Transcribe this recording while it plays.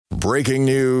breaking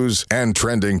news and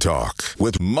trending talk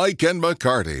with Mike and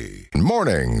McCarty.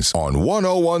 Mornings on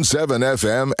 101.7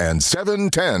 FM and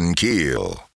 710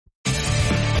 KEEL.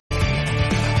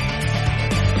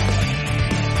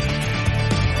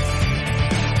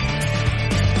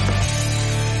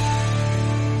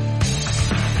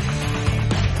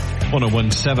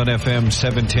 .101.7 FM,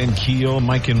 710 KEEL,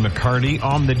 Mike and McCarty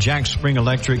on the Jack Spring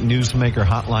Electric Newsmaker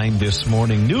Hotline this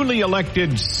morning. Newly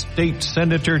elected State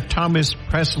Senator Thomas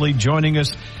Presley joining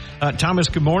us. Thomas,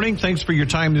 good morning. Thanks for your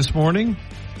time this morning.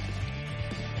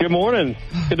 Good morning.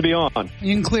 Good to be on.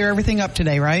 You can clear everything up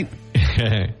today, right?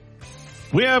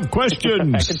 We have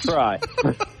questions. I can try.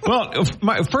 Well,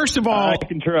 first of all, I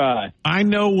can try. I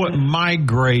know what my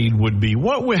grade would be.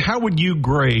 How would you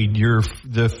grade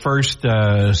the first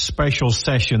special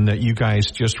session that you guys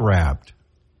just wrapped?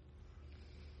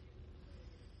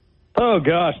 Oh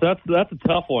gosh, that's a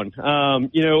tough one.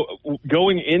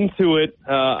 Going into it,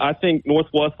 I think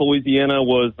Northwest Louisiana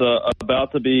was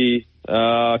about to be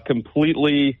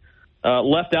completely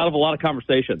left out of a lot of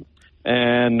conversations.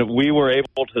 And we were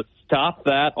able to stop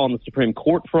that on the Supreme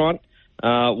Court front,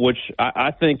 which I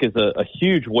think is a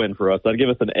huge win for us. I'd give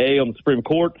us an A on the Supreme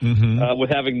Court with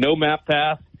having no map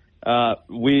passed. I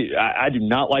do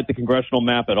not like the congressional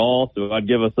map at all, so I'd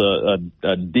give us a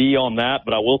D on that.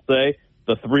 But I will say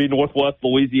the three Northwest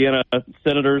Louisiana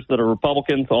senators that are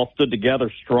Republicans all stood together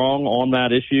strong on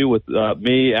that issue with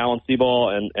me, Alan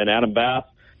Seaball, and Adam Bass.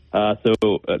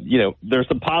 There's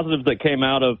some positives that came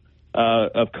out of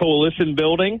coalition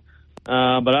building,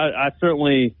 but I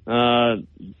certainly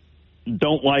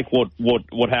don't like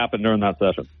what happened during that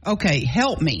session. Okay,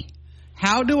 help me.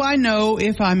 How do I know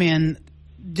if I'm in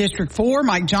District 4,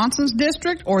 Mike Johnson's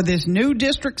district, or this new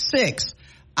District 6?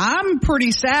 I'm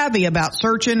pretty savvy about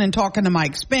searching and talking to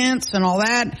Mike Spence and all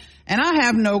that, and I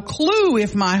have no clue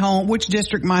if which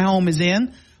district my home is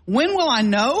in. When will I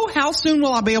know? How soon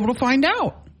will I be able to find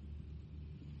out?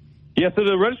 Yeah, so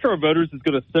the Registrar of Voters is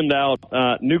going to send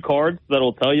out new cards that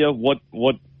will tell you what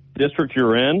district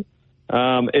you're in.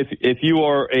 If you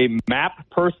are a map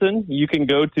person, you can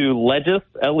go to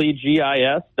legis.la.gov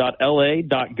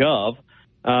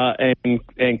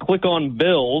and click on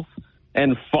bills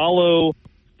and follow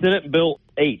Senate Bill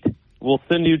 8. We'll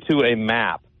send you to a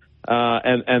map,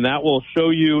 and that will show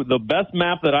you the best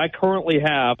map that I currently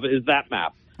have is that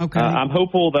map. Okay. I'm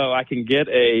hopeful, though, I can get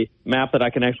a map that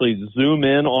I can actually zoom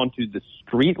in onto the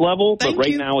street level, but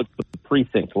right now it's the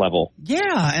precinct level.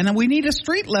 Yeah, and we need a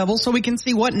street level so we can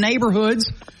see what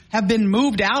neighborhoods have been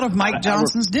moved out of Mike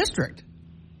Johnson's district.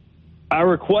 I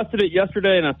requested it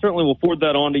yesterday, and I certainly will forward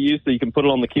that on to you so you can put it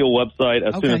on the KEEL website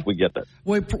as soon as we get it.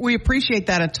 We appreciate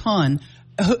that a ton.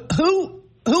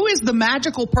 Who is the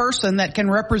magical person that can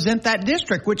represent that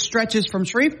district, which stretches from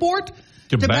Shreveport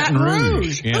to Baton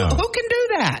Rouge? Yeah. Who can do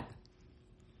that?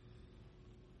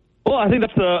 Well, I think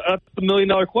that's a $1 million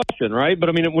question, right? But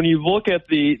I mean, when you look at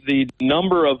the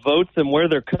number of votes and where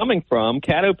they're coming from,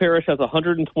 Caddo Parish has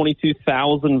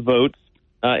 122,000 votes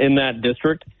in that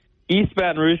district. East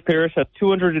Baton Rouge Parish has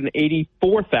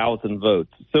 284,000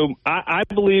 votes. So I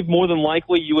believe more than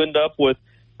likely you end up with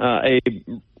a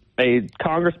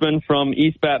congressman from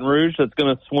East Baton Rouge that's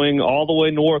going to swing all the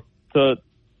way north to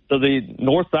the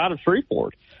north side of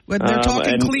Shreveport. But they're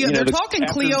talking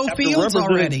Cleo Fields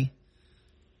already.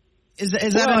 Is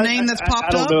that a name that's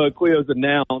popped up? I don't know if Cleo's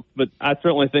announced, but I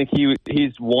certainly think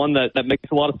he's one that makes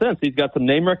a lot of sense. He's got some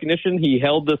name recognition. He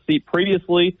held this seat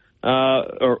previously,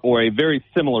 or a very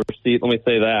similar seat, let me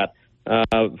say that,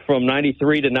 from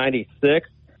 93 to 96.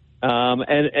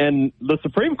 And the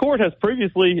Supreme Court has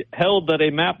previously held that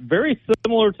a map very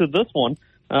similar to this one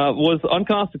was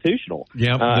unconstitutional.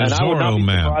 Yep, and I would not be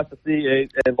surprised to see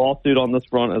a lawsuit on this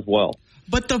front as well.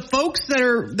 But the folks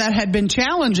that had been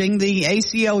challenging the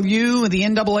ACLU and the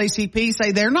NAACP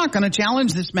say they're not going to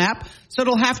challenge this map, so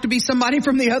it'll have to be somebody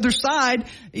from the other side.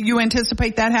 You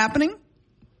anticipate that happening?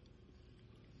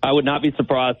 I would not be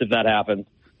surprised if that happens.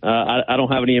 I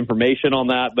don't have any information on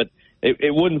that, but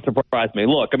it wouldn't surprise me.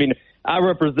 Look, I mean, I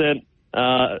represent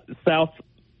South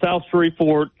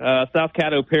Shreveport, South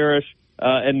Caddo Parish,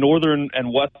 and northern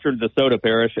and western DeSoto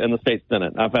Parish in the state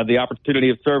Senate. I've had the opportunity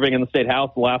of serving in the state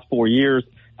House the last 4 years.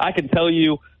 I can tell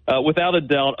you without a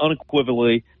doubt,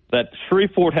 unequivocally, that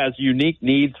Shreveport has unique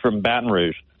needs from Baton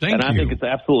Rouge. I think it's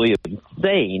absolutely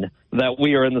insane that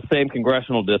we are in the same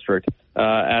congressional district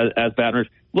as Baton Rouge.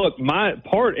 Look,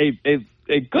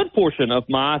 a good portion of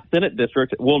my Senate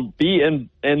district will be in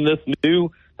this new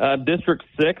District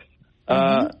 6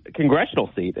 congressional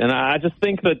seat. And I just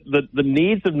think that the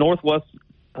needs of Northwest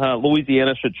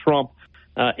Louisiana should trump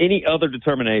any other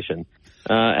determination.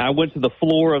 I went to the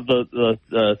floor of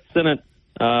the Senate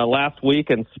last week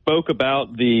and spoke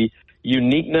about the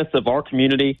uniqueness of our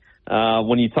community.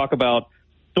 When you talk about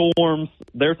storms,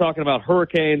 they're talking about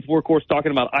hurricanes. We're, of course,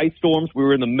 talking about ice storms. We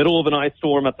were in the middle of an ice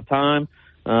storm at the time.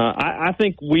 I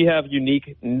think we have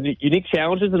unique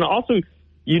challenges and also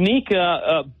unique,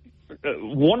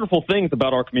 wonderful things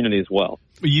about our community as well.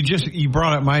 You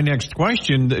brought up my next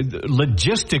question.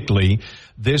 Logistically,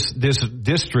 this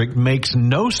district makes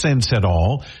no sense at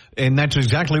all, and that's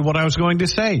exactly what I was going to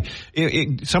say.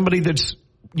 Somebody that's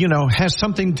has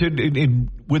something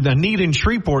with a need in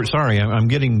Shreveport. Sorry, I'm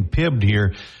getting pibbed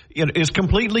here. It is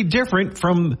completely different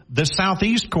from the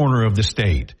southeast corner of the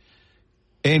state.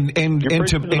 And I'm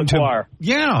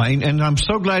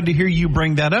so glad to hear you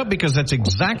bring that up because that's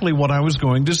exactly what I was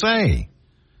going to say.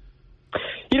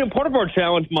 Part of our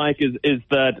challenge, Mike, is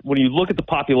that when you look at the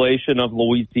population of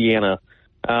Louisiana,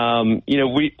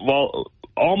 while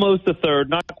almost a third,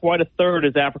 not quite a third,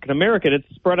 is African American, it's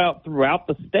spread out throughout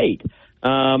the state.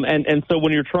 And so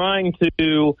when you're trying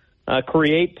to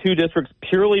create two districts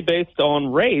purely based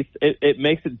on race, it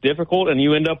makes it difficult, and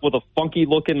you end up with a funky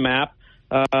looking map.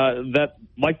 That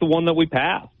like the one that we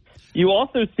passed. You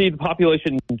also see the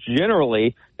population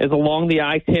generally is along the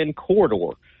I-10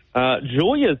 corridor.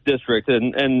 Julia's district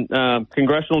and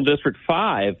Congressional District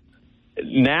 5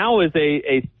 now is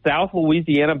a South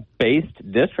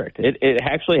Louisiana-based district. It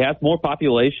actually has more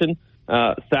population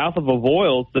south of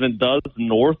Avoyelles than it does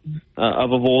north of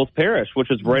Avoyelles Parish, which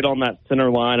is right on that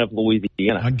center line of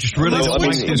Louisiana. I just really don't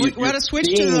like this. We got to switch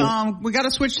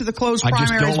to the closed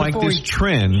primaries. I just don't like this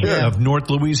trend of North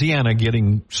Louisiana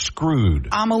getting screwed.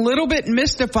 I'm a little bit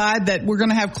mystified that we're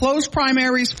going to have closed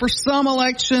primaries for some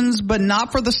elections, but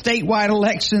not for the statewide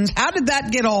elections. How did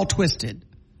that get all twisted?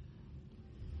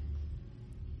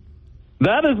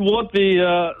 That is what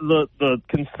the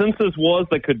consensus was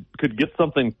that could get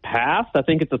something passed. I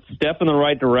think it's a step in the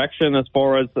right direction as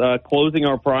far as closing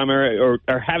our primary or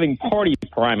having party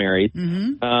primaries.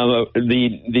 Mm-hmm.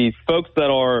 The folks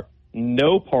that are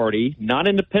no party, not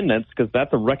independents, because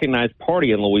that's a recognized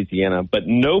party in Louisiana, but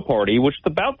no party, which is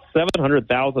about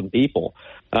 700,000 people,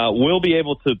 will be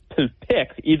able to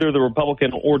pick either the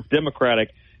Republican or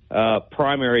Democratic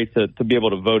primary to be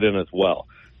able to vote in as well.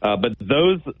 But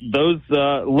those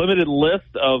limited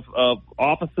list of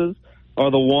offices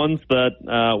are the ones that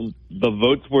the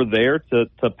votes were there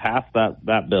to pass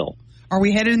that bill. Are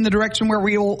we headed in the direction where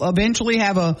we will eventually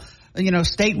have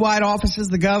statewide offices,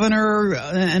 the governor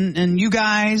and you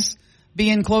guys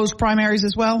be in closed primaries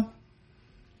as well?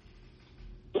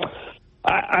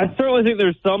 I certainly think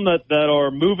there's some that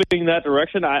are moving in that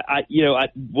direction.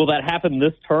 Will that happen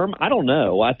this term? I don't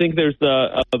know. I think there's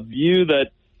a view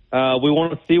that we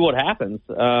want to see what happens.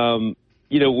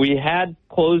 We had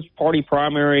closed party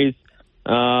primaries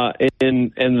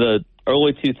in the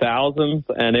early 2000s,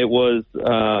 and it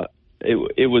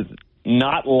was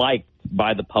not liked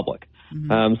by the public.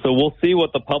 Mm-hmm. So we'll see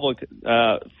what the public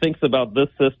thinks about this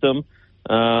system,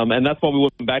 and that's why we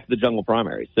went back to the jungle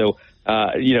primary. So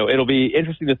it'll be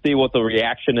interesting to see what the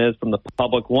reaction is from the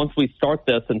public once we start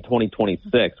this in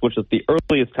 2026, which is the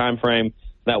earliest time frame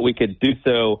that we could do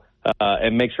so.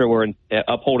 And make sure we're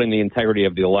upholding the integrity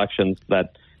of the elections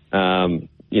that,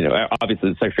 obviously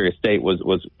the Secretary of State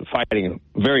was fighting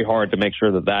very hard to make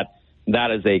sure that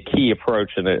is a key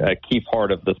approach and a key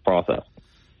part of this process.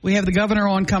 We have the governor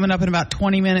on coming up in about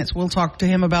 20 minutes. We'll talk to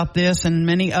him about this and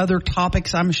many other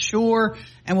topics, I'm sure,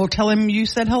 and we'll tell him you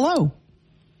said hello.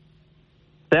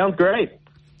 Sounds great.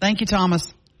 Thank you,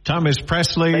 Thomas. Thomas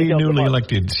Presley, newly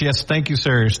elected. Yes, thank you,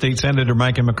 sir. State Senator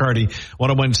Mike and McCarty,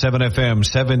 101.7 FM,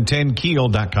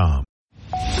 710KEEL.com.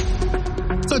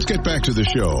 Let's get back to the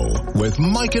show with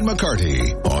Mike and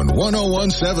McCarty on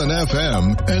 101.7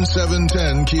 FM and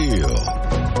 710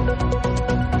 KEEL.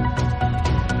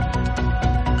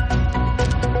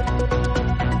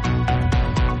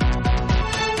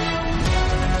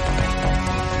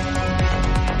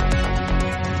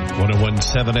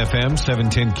 101.7 FM,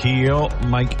 710 KEEL,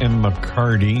 Mike and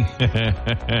McCarty.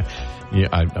 Yeah,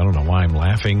 I don't know why I'm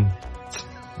laughing.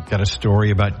 Got a story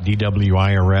about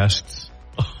DWI arrests,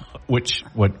 which,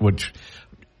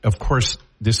 of course,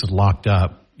 this is locked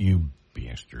up, you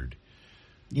bastard.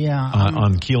 Yeah.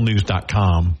 On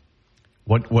KEELnews.com.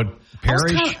 What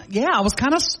parish? I was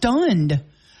kind of stunned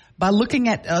by looking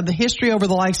at the history over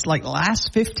the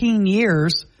last 15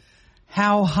 years,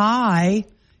 how high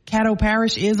Caddo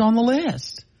Parish is on the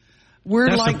list.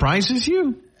 That surprises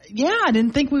you? Yeah, I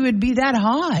didn't think we would be that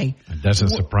high. It doesn't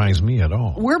surprise me at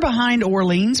all. We're behind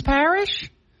Orleans Parish.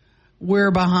 We're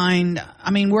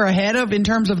ahead of, in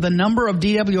terms of the number of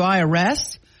DWI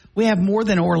arrests. We have more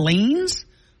than Orleans,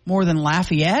 more than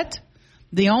Lafayette.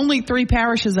 The only 3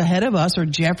 parishes ahead of us are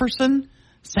Jefferson,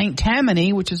 St.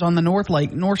 Tammany, which is on the North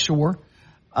Shore,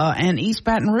 and East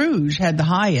Baton Rouge had the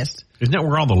highest. Isn't that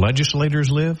where all the legislators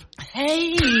live?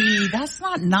 Hey, that's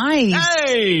not nice.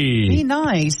 Hey! Be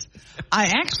nice.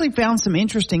 I actually found some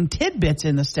interesting tidbits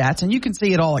in the stats, and you can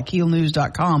see it all at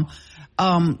KEELnews.com.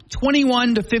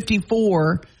 21 to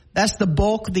 54, that's the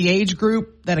bulk of the age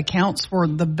group that accounts for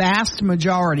the vast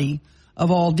majority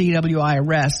of all DWI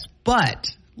arrests.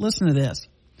 But listen to this.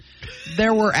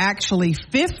 There were actually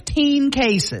 15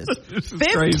 cases.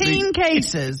 15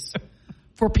 cases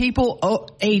for people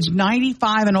aged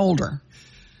 95 and older.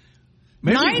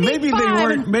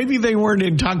 Maybe they weren't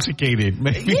intoxicated.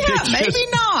 Maybe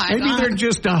not. Maybe they're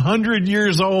just 100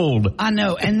 years old. I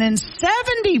know. And then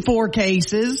 74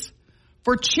 cases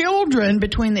for children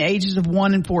between the ages of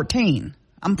 1 and 14.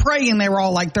 I'm praying they were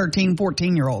all like 13,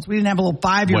 14-year-olds. We didn't have a little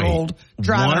 5-year-old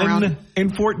driving around. 1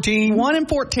 and 14? 1 and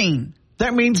 14.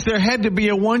 That means there had to be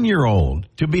a 1-year-old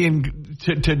to be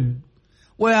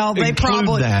Well, they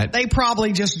that.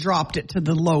 probably just dropped it to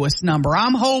the lowest number.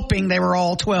 I'm hoping they were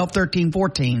all 12, 13,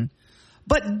 14.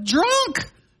 But drunk,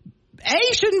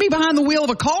 A, shouldn't be behind the wheel of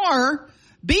a car.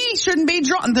 B, shouldn't be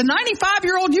drunk. The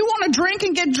 95-year-old, you want to drink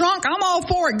and get drunk? I'm all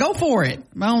for it. Go for it.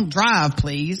 Well, don't drive,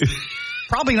 please.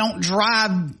 Probably don't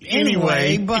drive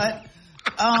anyway. But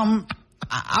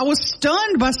I was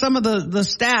stunned by some of the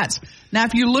stats. Now,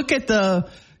 if you look at the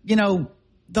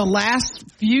last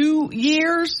few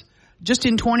years, just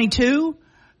in 22,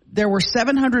 there were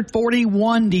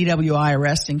 741 DWI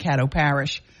arrests in Caddo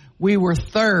Parish. We were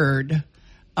third.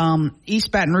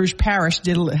 East Baton Rouge Parish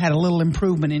had a little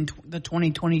improvement in the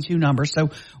 2022 numbers. So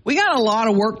we got a lot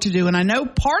of work to do. And I know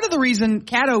part of the reason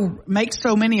Caddo makes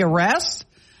so many arrests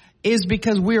is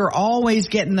because we are always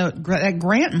getting that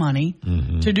grant money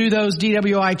to do those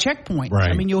DWI checkpoints. Right.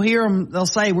 I mean, you'll hear them, they'll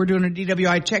say we're doing a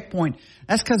DWI checkpoint.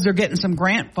 That's because they're getting some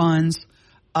grant funds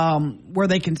where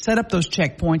they can set up those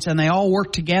checkpoints and they all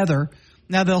work together.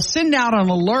 Now they'll send out an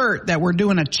alert that we're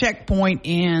doing a checkpoint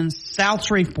in South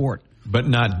Shreveport. But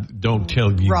don't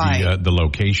tell you the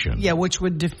location. Yeah, which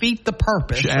would defeat the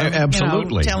purpose.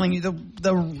 Absolutely. Telling you the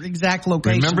exact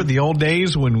location. Remember the old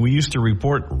days when we used to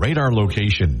report radar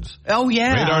locations? Oh,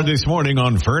 yeah. Radar this morning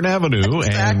on Fern Avenue.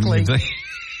 Exactly. And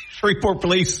Shreveport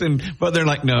Police, but they're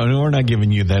like, no, we're not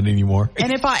giving you that anymore.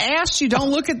 And if I asked you, don't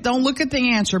look at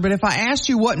the answer, but if I asked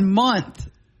you what month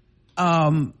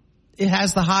it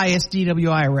has the highest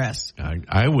DWI arrests,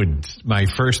 my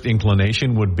first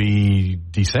inclination would be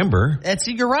December.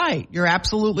 You're right. You're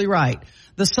absolutely right.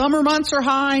 The summer months are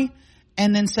high,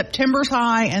 and then September's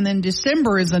high, and then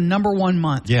December is the number 1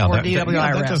 month for DWI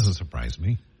arrests. That doesn't surprise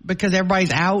me. Because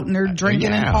everybody's out and they're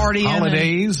drinking and partying.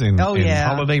 Holidays and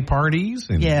holiday parties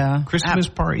and Christmas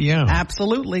party. Yeah.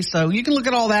 Absolutely. So you can look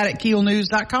at all that at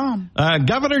KEELnews.com.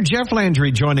 Governor Jeff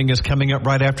Landry joining us coming up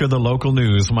right after the local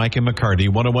news. Mike and McCarty,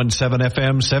 101.7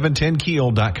 FM,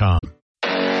 710KEEL.com.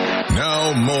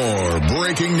 Now more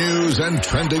breaking news and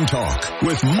trending talk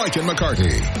with Mike and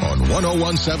McCarty on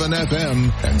 101.7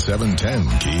 FM and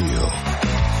 710 KEEL.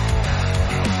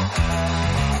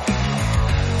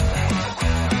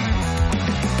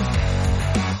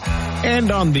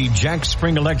 And on the Jack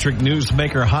Spring Electric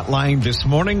Newsmaker hotline this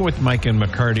morning with Mike and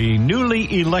McCarty,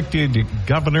 newly elected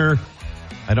governor,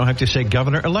 I don't have to say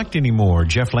governor-elect anymore,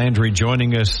 Jeff Landry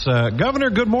joining us. Governor,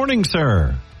 good morning,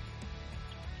 sir.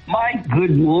 Mike,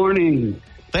 good morning.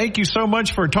 Thank you so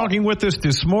much for talking with us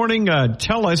this morning.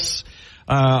 Tell us,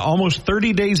 almost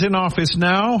 30 days in office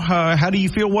now, how do you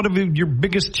feel? What of your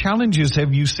biggest challenges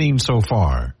have you seen so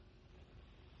far?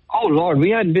 Oh, Lord,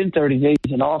 we hadn't been 30 days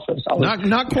in office.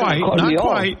 Not quite.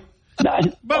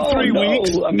 About 3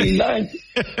 weeks. I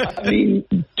mean,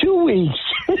 2 weeks.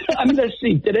 Let's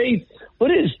see. What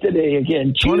is today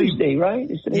again? Tuesday, right?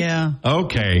 Yeah.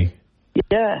 Okay.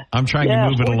 Yeah. I'm trying to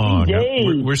move it along.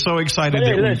 Days. We're so excited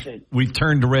that we've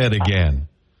turned red again.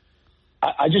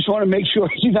 I just want to make sure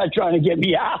you're not trying to get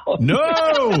me out. No.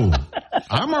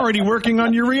 I'm already working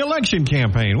on your reelection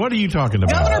campaign. What are you talking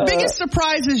about? Governor, biggest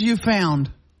surprises you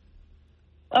found?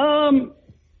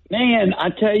 Man, I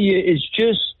tell you, it's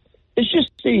just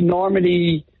the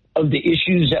enormity of the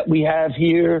issues that we have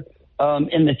here,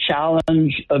 and the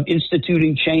challenge of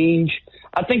instituting change.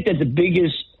 I think that the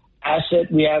biggest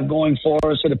asset we have going for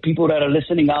us are the people that are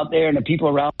listening out there and the people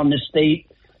around the state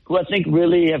who I think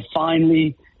really have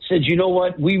finally said, you know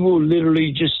what, we will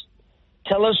literally just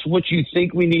tell us what you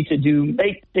think we need to do,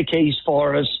 make the case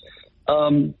for us,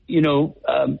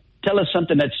 tell us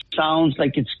something that sounds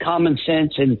like it's common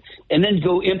sense and then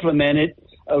go implement it,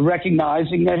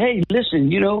 recognizing that, hey,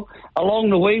 listen, along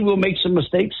the way we'll make some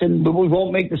mistakes but we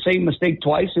won't make the same mistake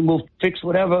twice and we'll fix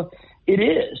whatever. It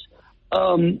is.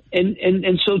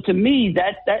 And so to me,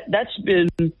 that's been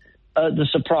the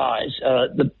surprise,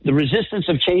 the resistance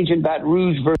of change in Baton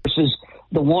Rouge versus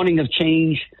the wanting of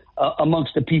change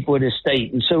amongst the people of this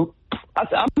state. And so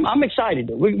I'm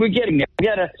excited. We're getting there.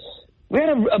 We had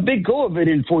a big go of it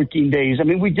in 14 days. I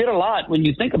mean, we did a lot when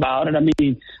you think about it. I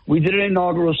mean, we did an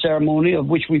inaugural ceremony of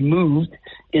which we moved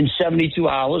in 72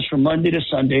 hours from Monday to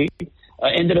Sunday.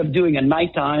 Ended up doing a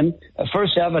nighttime,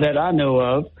 first ever that I know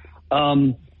of.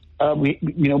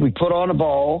 We put on a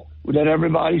ball. We let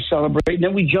everybody celebrate. And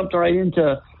then we jumped right into,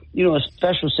 a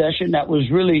special session that was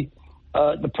really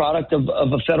the product of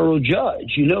a federal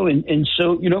judge, and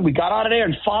so, we got out of there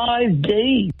in 5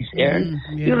 days, Aaron.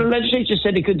 The legislature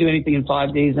said they couldn't do anything in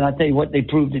 5 days, and I tell you what, they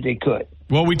proved that they could.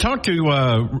 Well, we talked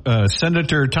to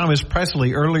Senator Thomas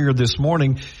Presley earlier this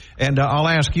morning, and I'll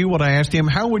ask you what I asked him.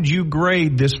 How would you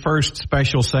grade this first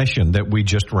special session that we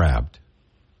just wrapped?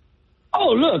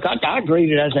 Oh, look, I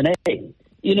grade it as an A. I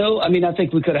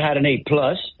think we could have had an A+.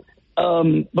 But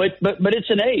it's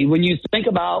an A when you think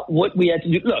about what we had to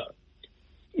do. Look,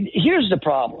 here's the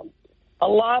problem. A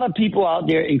lot of people out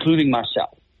there, including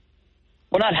myself,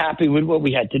 were not happy with what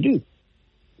we had to do.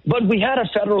 But we had a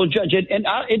federal judge, and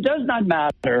it does not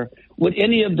matter what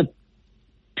any of the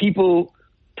people,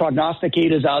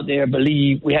 prognosticators out there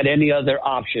believe we had any other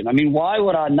option. I mean, why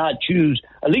would I not choose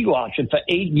a legal option? For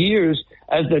 8 years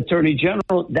as the Attorney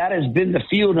General, that has been the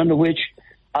field under which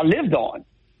I lived on.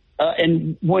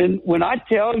 And when I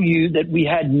tell you that we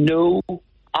had no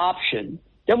option,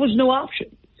 there was no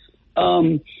option.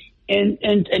 And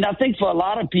I think for a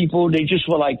lot of people, they just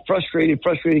were like frustrated.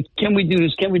 Can we do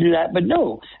this? Can we do that? But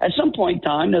no, at some point in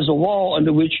time, there's a wall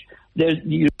under which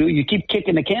you keep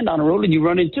kicking the can down the road and you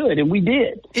run into it. And we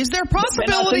did. Is there a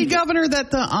possibility, Governor,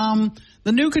 that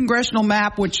the new congressional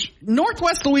map, which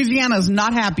Northwest Louisiana is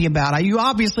not happy about, you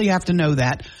obviously have to know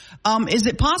that. Is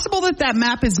it possible that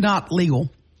map is not legal?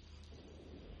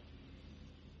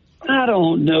 I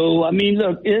don't know. I mean,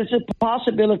 look, it's a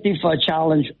possibility for a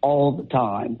challenge all the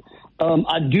time.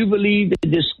 I do believe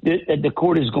that the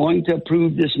court is going to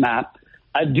approve this map.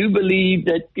 I do believe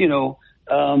that,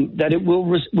 that it will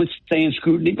withstand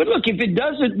scrutiny. But look, if it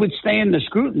doesn't withstand the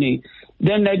scrutiny,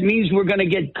 then that means we're going to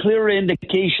get clearer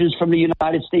indications from the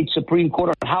United States Supreme Court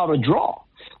on how to draw.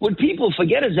 What people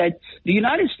forget is that the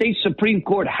United States Supreme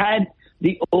Court had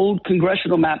the old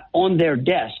congressional map on their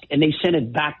desk, and they sent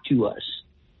it back to us.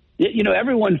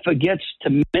 Everyone forgets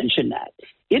to mention that.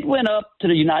 It went up to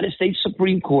the United States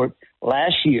Supreme Court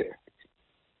last year.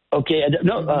 Okay. At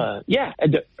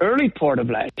the early part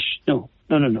of last year.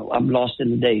 No. I'm lost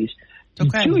in the days.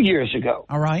 Okay. 2 years ago.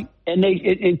 All right. And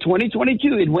in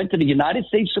 2022, it went to the United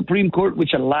States Supreme Court,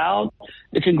 which allowed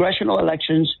the congressional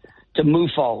elections to move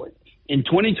forward. In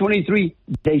 2023,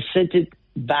 they sent it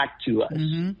back to us.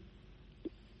 Mm-hmm.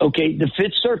 Okay. The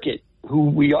Fifth Circuit,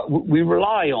 who we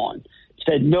rely on,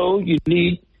 said, no,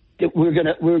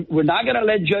 we're not going to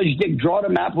let Judge Dick draw the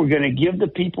map. We're going to give the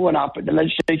people the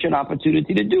legislature an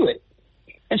opportunity to do it.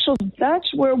 And so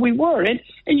that's where we were. And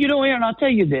Aaron, I'll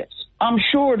tell you this. I'm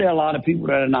sure there are a lot of people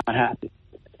that are not happy.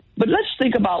 But let's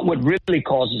think about what really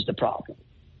causes the problem.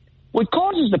 What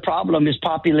causes the problem is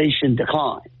population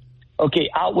decline.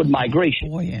 Okay, outward migration.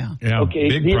 Oh, yeah.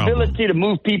 Okay, the ability to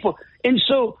move people. And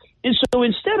so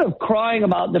instead of crying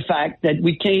about the fact that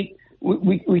we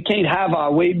can't have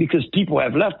our way because people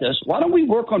have left us, why don't we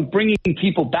work on bringing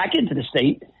people back into the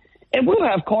state, and we'll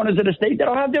have corners of the state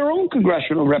that'll have their own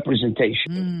congressional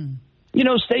representation.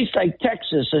 States like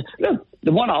Texas. Look,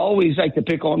 the one I always like to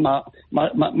pick on,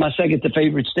 my second to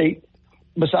favorite state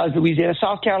besides Louisiana,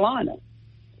 South Carolina.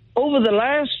 Over the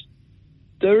last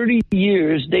 30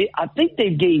 years, I think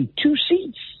they've gained 2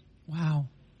 seats. Wow.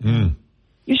 Mm.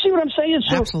 You see what I'm saying?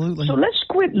 Absolutely. So let's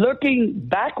quit looking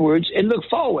backwards and look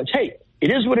forwards. Hey,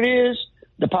 it is what it is.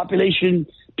 The population,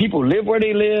 people live where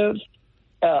they live.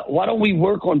 Why don't we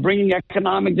work on bringing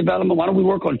economic development? Why don't we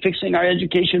work on fixing our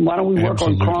education? Why don't we work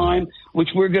on crime, which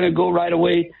we're going to go right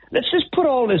away? Let's just put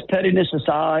all this pettiness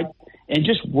aside and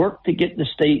just work to get the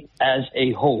state as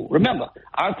a whole. Remember,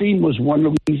 our theme was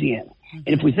One Louisiana. And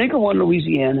if we think of One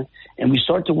Louisiana and we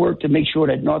start to work to make sure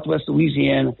that Northwest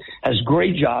Louisiana has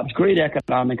great jobs, great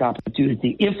economic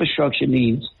opportunity, infrastructure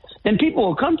needs, then people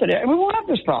will come to that and we won't have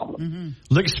this problem. Mm-hmm.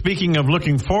 Look, speaking of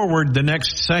looking forward, the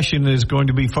next session is going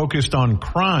to be focused on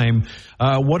crime.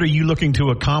 What are you looking to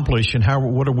accomplish and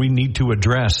what do we need to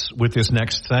address with this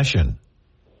next session?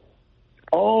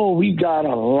 Oh, we've got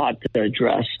a lot to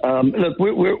address. Look,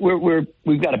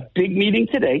 we've got a big meeting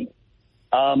today.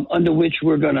 Under which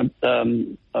we're going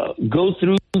to go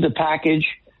through the package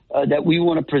that we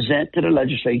want to present to the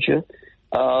legislature.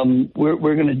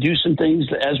 We're going to do some things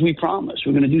as we promised.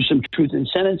 We're going to do some truth in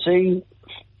sentencing.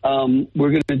 We're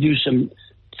going to do some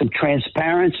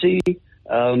transparency.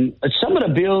 Some of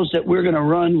the bills that we're going to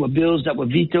run were bills that were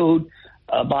vetoed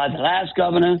by the last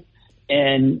governor,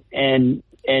 and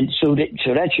so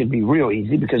that should be real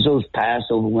easy because those passed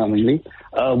overwhelmingly.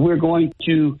 We're going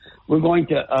to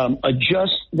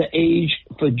adjust the age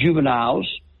for juveniles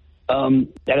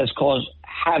that has caused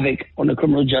havoc on the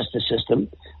criminal justice system.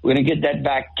 We're going to get that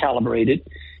back calibrated,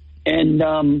 and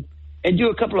do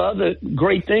a couple of other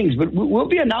great things. But we'll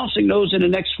be announcing those in the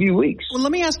next few weeks. Well,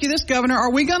 let me ask you this, Governor: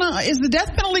 is the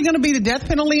death penalty going to be the death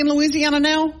penalty in Louisiana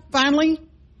now? Finally?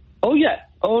 Oh yeah.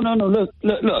 Oh no. Look.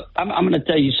 I'm going to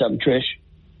tell you something, Trish.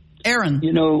 Aaron.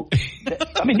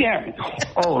 Aaron.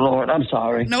 Oh Lord, I'm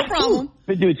sorry. No problem.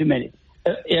 Been doing too many.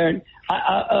 Aaron,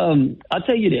 I'll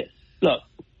tell you this. Look,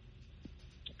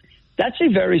 that's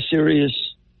a very serious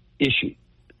issue,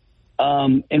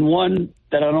 and one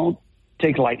that I don't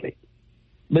take lightly.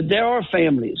 But there are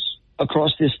families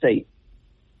across this state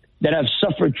that have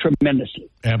suffered tremendously.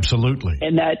 Absolutely.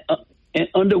 And that, and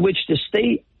under which the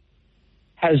state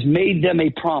has made them a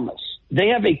promise. They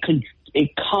have a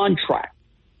contract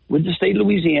with the state of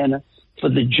Louisiana for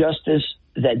the justice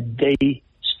that they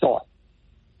sought.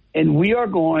 And we are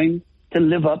going to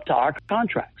live up to our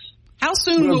contracts. How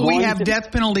soon will we have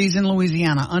death penalties in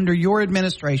Louisiana under your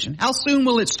administration? How soon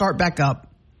will it start back up?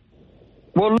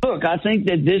 Well, look, I think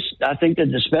that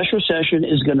the special session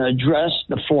is going to address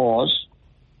the flaws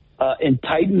and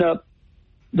tighten up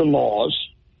the laws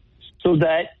so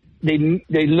that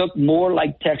they look more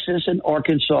like Texas and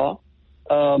Arkansas,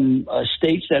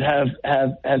 states that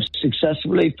have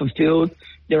successfully fulfilled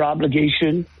their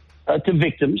obligation to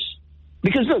victims.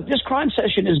 Because look, this crime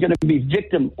session is going to be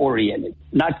victim oriented,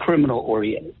 not criminal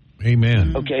oriented.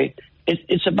 Amen. Okay,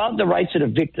 it's about the rights of the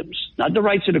victims, not the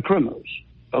rights of the criminals.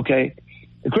 Okay.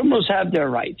 The criminals have their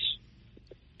rights,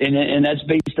 and that's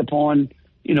based upon,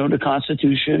 the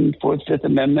Constitution, Fourth, Fifth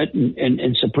Amendment,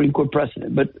 and Supreme Court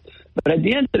precedent. But at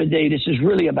the end of the day, this is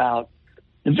really about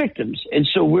the victims. And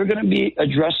so we're going to be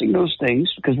addressing those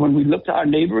things because when we look to our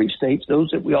neighboring states,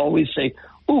 those that we always say,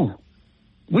 ooh,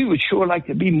 we would sure like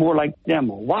to be more like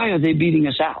them, or why are they beating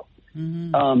us out?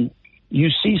 Mm-hmm. You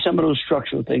see some of those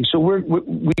structural things. So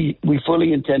we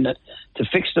fully intend to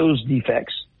fix those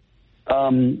defects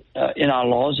in our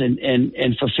laws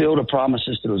and fulfill the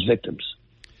promises to those victims.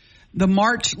 The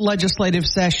March legislative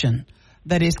session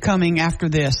that is coming after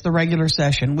this, the regular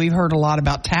session, we've heard a lot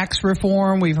about tax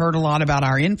reform. We've heard a lot about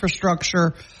our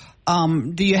infrastructure.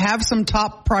 Do you have some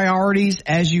top priorities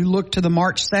as you look to the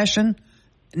March session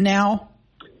now?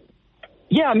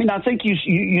 Yeah, I think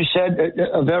you said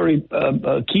a very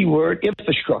key word,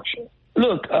 infrastructure.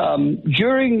 Look,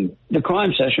 during the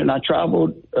crime session, I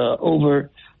traveled over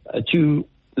to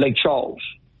Lake Charles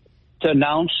to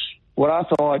announce what I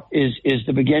thought is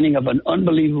the beginning of an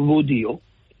unbelievable deal.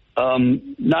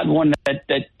 Not one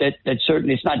that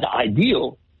certainly it's not the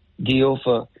ideal deal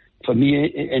for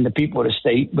me and the people of the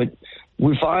state, but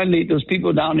those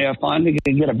people down there are finally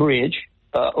going to get a bridge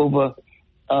over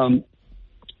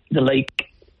the lake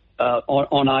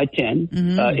on I-10.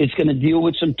 Mm-hmm. It's going to deal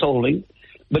with some tolling,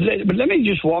 but let me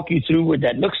just walk you through what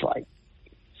that looks like.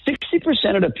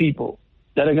 60% of the people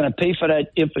that are going to pay for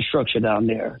that infrastructure down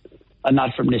there are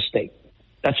not from this state.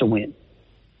 That's a win.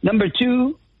 Number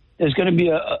two, there's going to be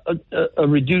a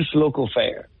reduced local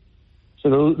fare. So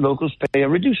those locals pay a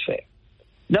reduced fare.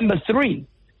 Number three,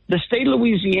 the state of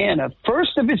Louisiana,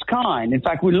 first of its kind. In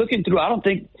fact, we're looking through, I don't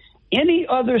think any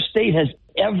other state has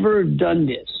ever done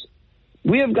this.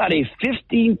 We have got a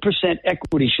 15%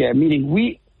 equity share, meaning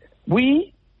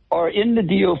we are in the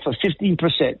deal for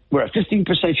 15%. We're a 15%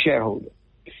 shareholder.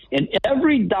 And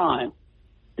every dime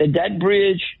that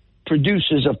bridge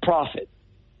produces of profit,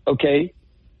 okay,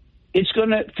 it's going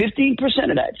to, 15%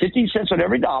 of that, 15 cents on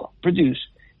every dollar produced,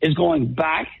 is going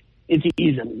back into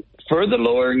either further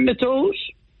lowering the tolls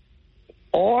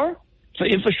or for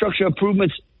infrastructure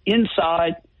improvements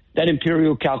inside that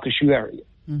Imperial Calcasieu area.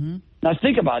 Mm-hmm. Now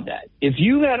think about that. If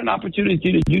you had an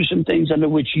opportunity to do some things under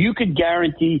which you could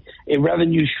guarantee a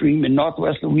revenue stream in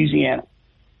Northwest Louisiana,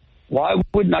 why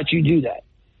would not you do that?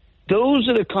 Those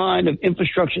are the kind of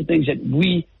infrastructure things that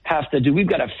we have to do. We've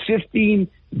got a $15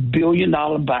 billion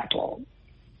backlog.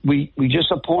 We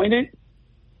just appointed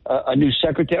a new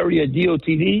secretary of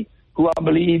DOTD, who I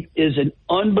believe is an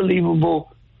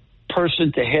unbelievable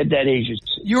person to head that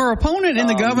agency. Your opponent in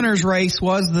the governor's race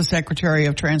was the Secretary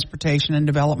of Transportation and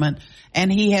Development,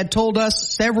 and he had told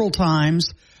us several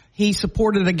times he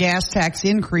supported a gas tax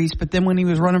increase, but then when he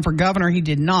was running for governor, he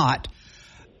did not.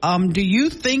 Do you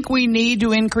think we need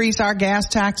to increase our gas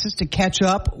taxes to catch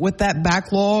up with that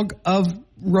backlog of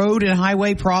road and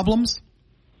highway problems?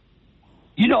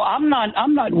 I'm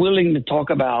not willing to talk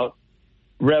about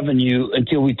revenue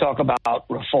until we talk about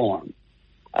reform.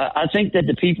 I think that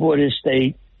the people of this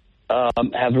state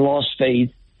have lost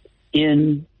faith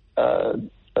in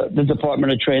the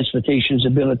Department of Transportation's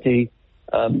ability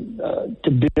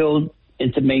to build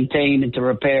and to maintain and to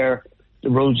repair the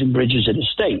roads and bridges of the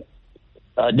state.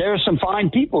 There are some fine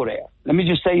people there. Let me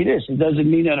just tell you this. It doesn't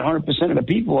mean that 100% of the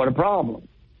people are the problem.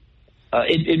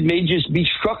 It may just be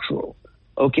structural,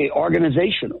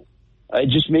 organizational. It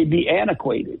just may be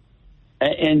antiquated.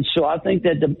 And so I think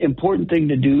that the important thing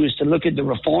to do is to look at the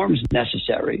reforms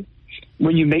necessary.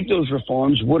 When you make those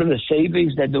reforms, what are the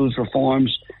savings that those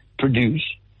reforms produce?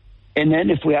 And then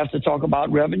if we have to talk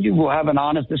about revenue, we'll have an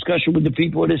honest discussion with the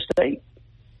people of this state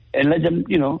and let them,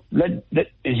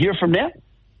 hear from them.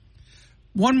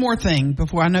 One more thing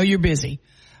before I know you're busy.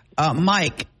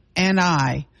 Mike and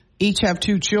I each have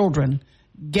 2 children.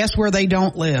 Guess where they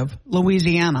don't live?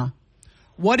 Louisiana.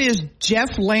 What is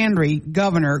Jeff Landry,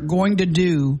 governor, going to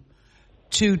do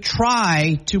to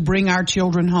try to bring our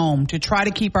children home, to try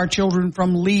to keep our children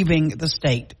from leaving the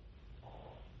state?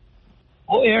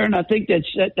 Well, Aaron, I think that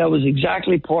was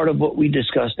exactly part of what we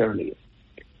discussed earlier.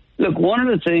 Look, one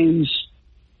of the things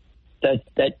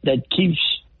that keeps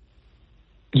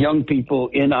young people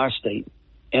in our state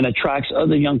and attracts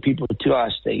other young people to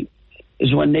our state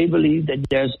is when they believe that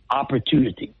there's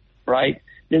opportunity, right?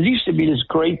 There used to be this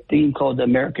great thing called the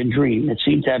American Dream that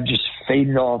seemed to have just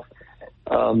faded off.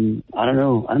 I don't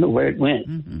know where it went.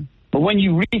 Mm-hmm. But when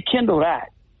you rekindle that,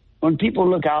 when people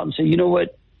look out and say, you know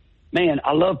what, man,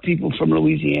 I love people from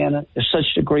Louisiana. They're such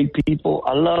a great people.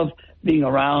 I love being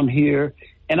around here.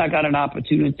 And I got an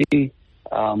opportunity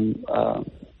to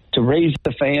raise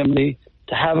a family,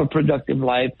 to have a productive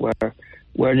life where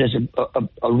there's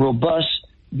a robust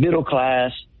middle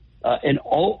class, and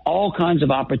all kinds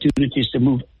of opportunities to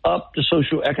move up the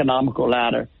social economical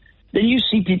ladder. Then you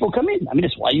see people come in. I mean,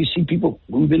 that's why you see people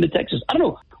move into Texas. I don't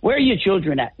know. Where are your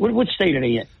children at? What state are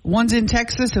they in? One's in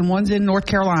Texas and one's in North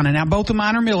Carolina. Now, both of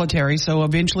mine are military, so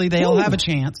eventually they'll have a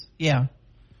chance. Yeah.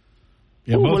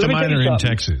 Yeah, both of mine are in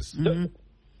Texas. Mm-hmm.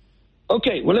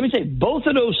 Okay, well, let me tell you, both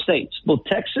of those states, both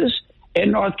Texas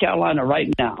and North Carolina right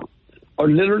now, are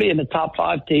literally in the top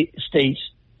 5 states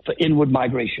for inward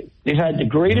migration. They've had the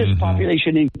greatest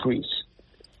population increase.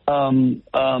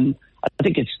 I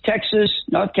think it's Texas,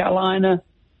 North Carolina,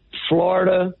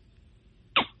 Florida.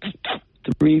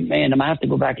 3, man, I might have to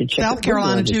go back and check. South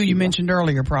Carolina, too, you mentioned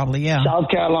earlier, probably, yeah. South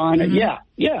Carolina, yeah.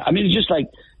 I mean, it's just like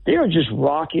they are just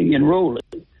rocking and rolling.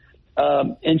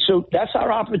 And so that's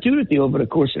our opportunity over the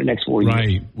course of the next 4 years.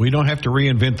 Right. We don't have to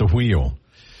reinvent the wheel.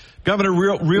 Governor,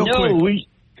 real quick.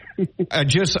 I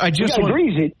just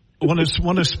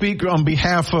want to speak on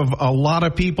behalf of a lot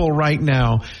of people right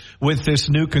now with this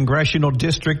new congressional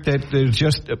district that is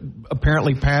just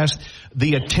apparently passed,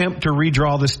 the attempt to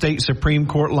redraw the state Supreme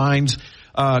Court lines.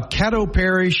 Caddo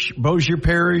Parish, Bossier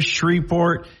Parish,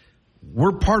 Shreveport,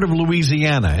 we're part of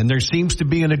Louisiana, and there seems to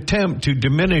be an attempt to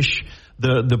diminish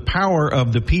the power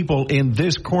of the people in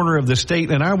this corner of the state.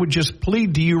 And I would just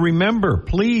plead to you, remember,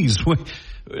 please, we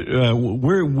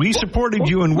supported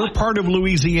you, and we're part of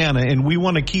Louisiana, and we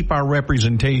want to keep our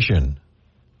representation.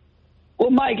 Well,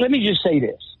 Mike, let me just say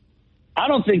this. I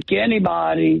don't think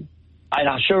anybody, and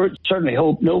I certainly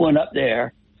hope no one up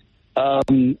there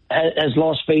has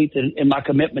lost faith in my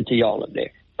commitment to y'all up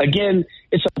there. Again,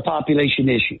 it's a population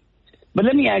issue. But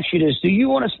let me ask you this. Do you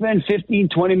want to spend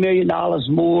 $15-20 million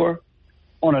more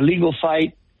on a legal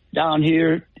fight down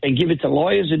here and give it to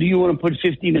lawyers, or do you want to put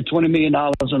 $15 to $20 million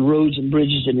on roads and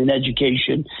bridges and in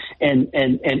education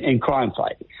and crime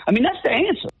fighting? I mean, that's the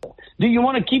answer. Do you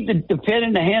want to keep the pen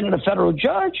in the hand of the federal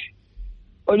judge,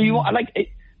 or do you want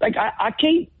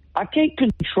I can't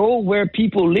control where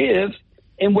people live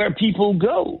and where people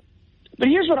go? But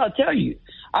here's what I'll tell you.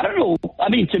 I don't know. I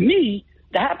mean, to me,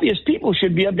 the happiest people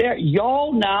should be up there.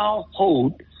 Y'all now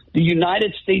hold the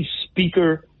United States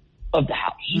Speaker of the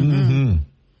House. Mm-hmm.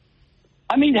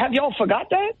 I mean, have y'all forgot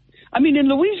that? I mean, in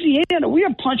Louisiana, we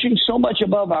are punching so much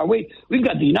above our weight. We've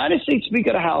got the United States Speaker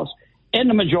of the House and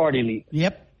the Majority Leader.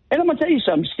 Yep. And I'm going to tell you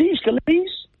something. Steve Scalise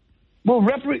will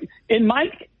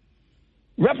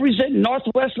represent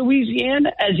Northwest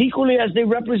Louisiana as equally as they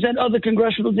represent other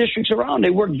congressional districts around. They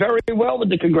work very well with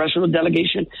the congressional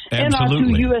delegation and our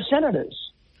 2 U.S. senators.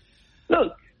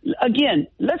 Look, again,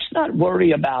 let's not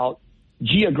worry about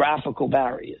geographical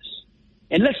barriers.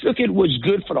 And let's look at what's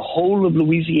good for the whole of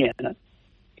Louisiana.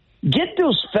 get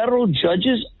those federal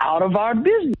judges out of our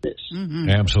business. Mm-hmm.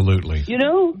 Absolutely.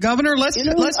 Governor,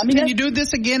 can you do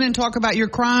this again and talk about your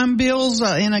crime bills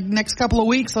in the next couple of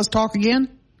weeks? Let's talk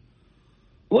again.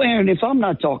 Well, Aaron, if I'm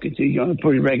not talking to you on a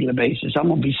pretty regular basis, I'm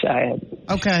going to be sad.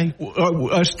 Okay.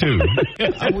 Us too.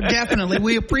 Definitely.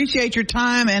 We appreciate your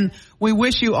time, and we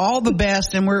wish you all the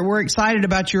best, and we're excited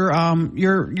about your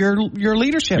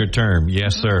leadership. Your term.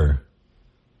 Yes, sir.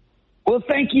 Well,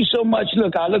 thank you so much.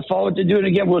 Look, I look forward to doing it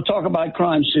again. We'll talk about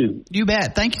crime soon. You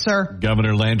bet. Thank you, sir.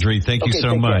 Governor Landry, thank you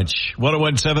so much.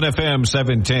 101.7 FM,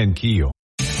 710 KEEL.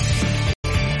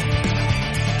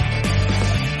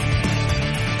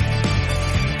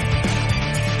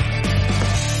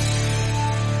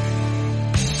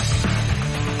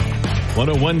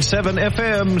 .101.7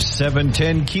 FM,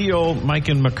 710 KEEL. Mike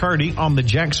and McCarty on the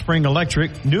Jack Spring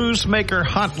Electric Newsmaker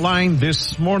Hotline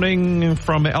this morning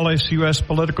from LSUS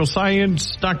Political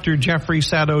Science. Dr. Jeffrey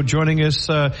Sato joining us.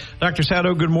 Dr.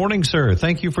 Sato, good morning, sir.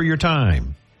 Thank you for your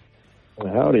time.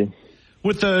 Howdy.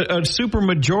 With a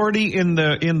supermajority in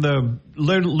the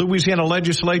Louisiana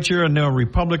legislature and a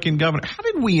Republican governor, how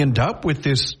did we end up with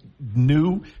this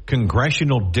new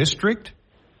congressional district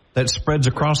that spreads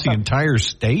across the entire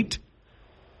state?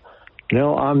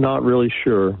 No, I'm not really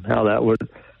sure how that would.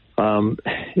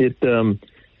 It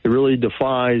really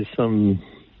defies some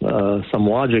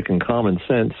logic and common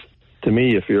sense to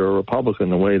me. If you're a Republican,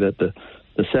 the way that the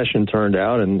session turned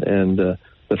out, and the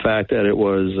fact that it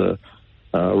was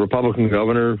Republican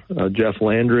Governor Jeff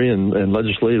Landry and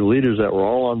legislative leaders that were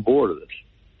all on board with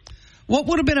this. What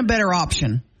would have been a better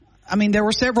option? I mean, there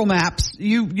were several maps.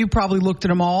 You probably looked at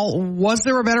them all. Was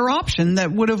there a better option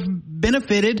that would have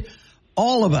benefited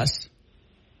all of us?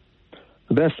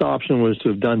 The best option was to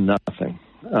have done nothing.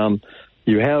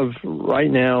 You have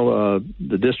right now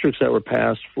the districts that were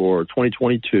passed for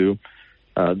 2022.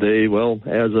 As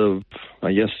of,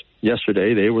 I guess,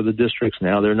 yesterday, they were the districts.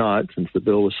 Now they're not, since the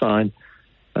bill was signed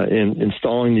in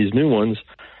installing these new ones.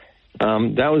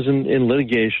 That was in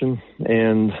litigation,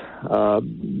 and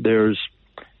there's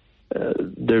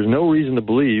no reason to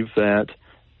believe that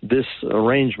this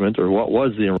arrangement, or what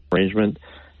was the arrangement,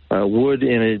 would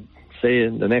in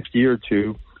the next year or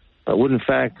two, would in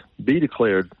fact be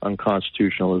declared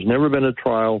unconstitutional. There's never been a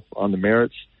trial on the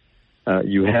merits.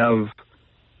 You have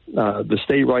the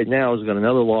state right now has got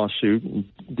another lawsuit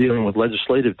dealing with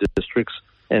legislative districts,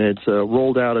 and it's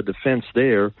rolled out a defense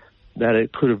there that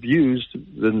it could have used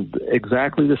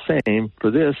exactly the same for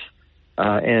this.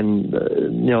 I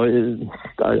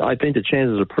think the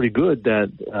chances are pretty good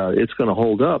that it's going to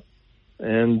hold up,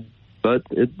 but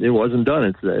it wasn't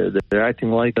done. They're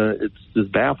acting like it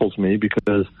just baffles me,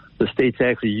 because the state's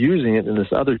actually using it in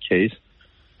this other case,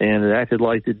 and it acted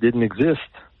like it didn't exist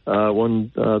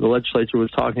when the legislature was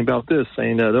talking about this,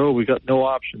 saying that, we got no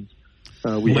options.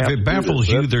 If it baffles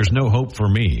you, there's no hope for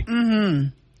me. Mm-hmm.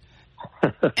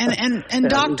 And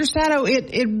Dr. Sato,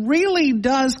 it really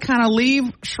does kind of leave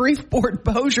Shreveport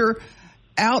Bossier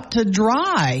out to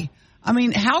dry. I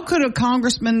mean, how could a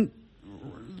congressman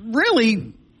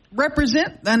really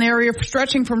represent an area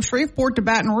stretching from Shreveport to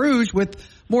Baton Rouge with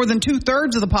more than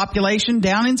 2/3 of the population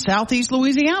down in southeast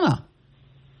Louisiana?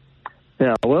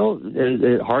 Yeah, well,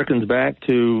 it harkens back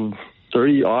to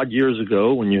 30-odd years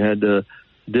ago when you had the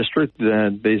district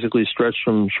that basically stretched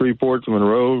from Shreveport to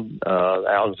Monroe,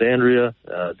 Alexandria,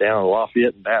 down to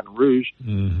Lafayette and Baton Rouge.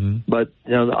 Mm-hmm. But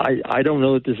I don't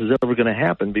know that this is ever going to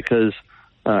happen, because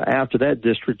after that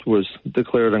district was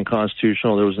declared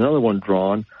unconstitutional, there was another one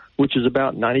drawn, which is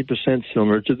about 90%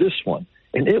 similar to this one,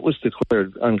 and it was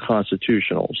declared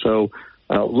unconstitutional. So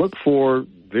look for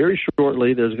very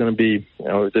shortly. There's going to be,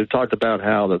 they've talked about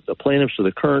how the plaintiffs of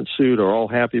the current suit are all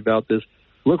happy about this.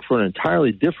 Look for an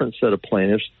entirely different set of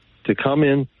plaintiffs to come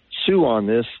in, sue on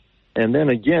this, and then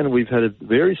again, we've had a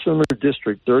very similar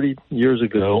district 30 years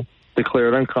ago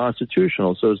declared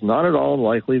unconstitutional. So it's not at all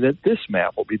unlikely that this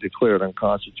map will be declared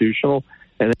unconstitutional,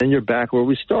 and then you're back where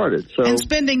we started. So, and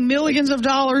spending millions of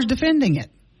dollars defending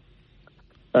it.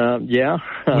 Yeah.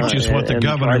 Which is what the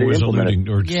governor was alluding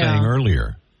or saying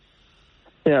earlier.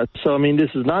 Yeah, so, this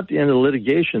is not the end of the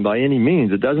litigation by any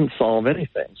means. It doesn't solve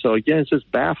anything. So, again, it's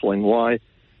just baffling why,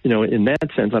 in that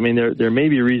sense, there may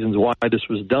be reasons why this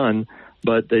was done,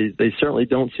 but they certainly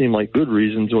don't seem like good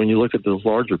reasons when you look at the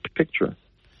larger picture.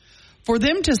 For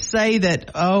them to say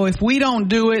that, if we don't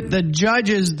do it, the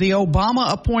judges, the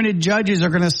Obama-appointed judges are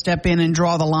going to step in and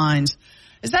draw the lines,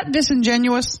 is that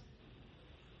disingenuous?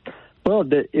 Well,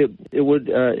 it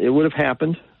would have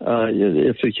happened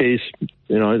if the case,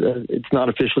 it's not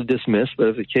officially dismissed, but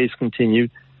if the case continued,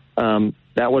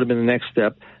 that would have been the next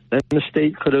step. Then the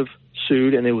state could have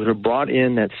sued, and they would have brought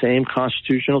in that same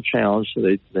constitutional challenge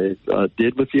they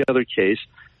did with the other case.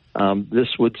 This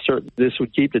would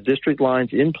keep the district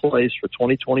lines in place for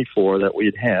 2024 that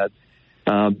we had.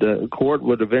 The court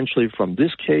would eventually, from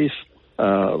this case,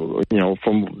 from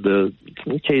the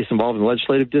case involving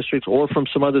legislative districts or from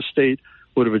some other state,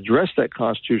 would have addressed that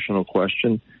constitutional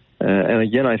question. And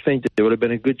again, I think that there would have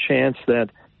been a good chance that,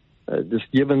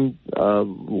 just given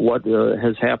what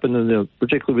has happened,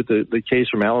 particularly with the case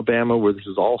from Alabama, where this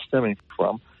is all stemming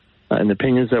from, and the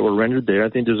opinions that were rendered there, I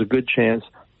think there's a good chance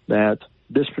that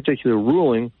this particular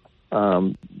ruling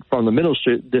from the Middle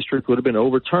District would have been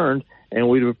overturned, and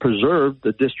we would have preserved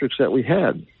the districts that we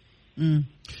had.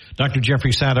 Dr.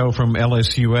 Jeffrey Sato from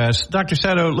LSUS. Dr.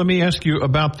 Sato, let me ask you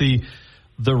about the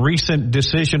recent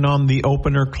decision on the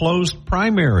open or closed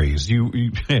primaries.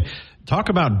 You talk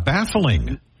about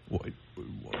baffling. Could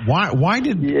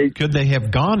they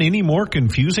have gone any more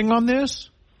confusing on this?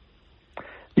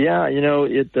 Yeah,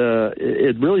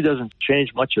 it really doesn't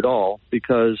change much at all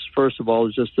because, first of all,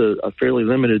 it's just a fairly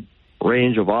limited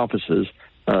range of offices.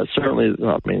 Certainly,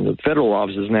 the federal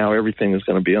offices now, everything is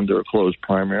going to be under a closed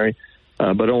primary,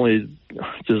 but only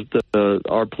just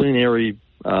our plenary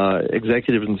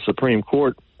executive and Supreme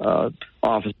Court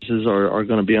offices are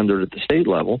going to be under at the state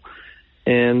level.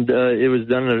 And it was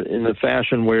done in a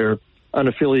fashion where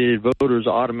unaffiliated voters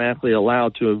are automatically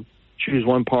allowed to choose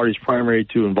one party's primary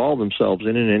to involve themselves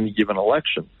in any given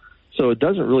election. So it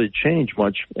doesn't really change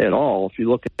much at all if you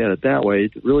look at it that way.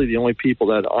 Really, the only people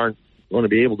that aren't going to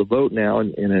be able to vote now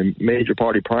in a major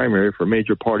party primary for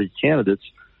major party candidates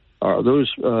are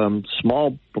those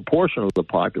small proportion of the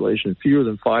population, fewer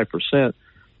than 5%,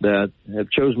 that have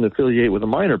chosen to affiliate with a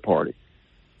minor party.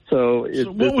 So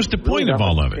what was the point of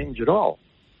all of it? Change at all.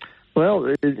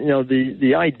 Well,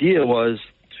 the idea was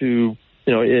to,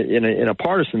 in a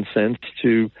partisan sense,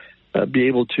 to be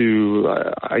able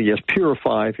to,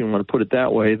 purify, if you want to put it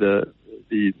that way, the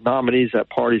nominees that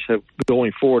parties have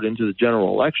going forward into the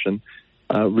general election,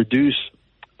 reduce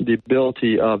the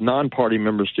ability of non-party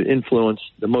members to influence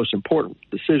the most important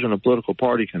decision a political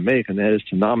party can make, and that is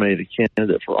to nominate a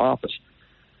candidate for office.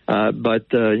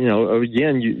 Again,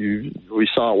 we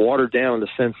saw it watered down in the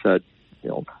sense that,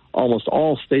 almost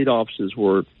all state offices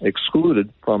were excluded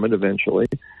from it eventually.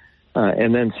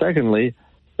 And then secondly,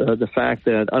 the fact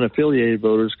that unaffiliated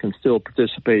voters can still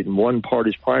participate in one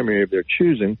party's primary of their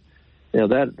choosing,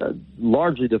 that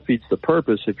largely defeats the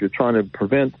purpose if you're trying to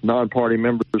prevent non-party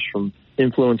members from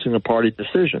influencing a party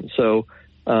decision. So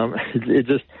in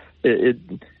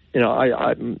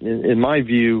my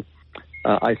view,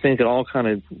 I think it all kind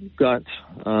of got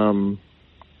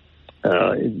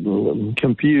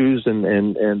confused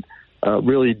and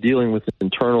really dealing with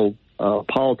internal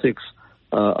politics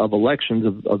of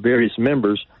elections of various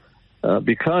members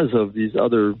because of these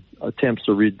other attempts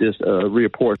to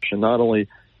reapportion, not only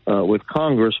with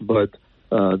Congress, but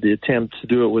the attempt to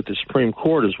do it with the Supreme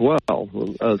Court as well,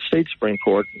 state Supreme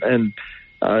Court. And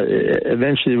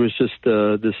eventually it was just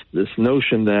this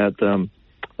notion that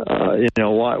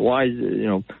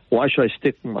why should I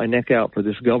stick my neck out for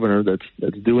this governor that's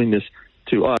doing this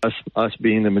to us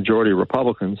being the majority of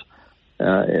Republicans?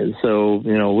 And so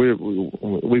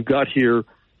we've got here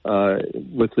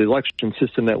with the election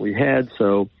system that we had.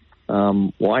 So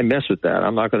why mess with that?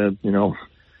 I'm not going to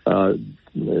I'm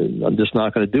just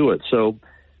not going to do it. So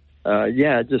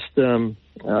it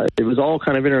was all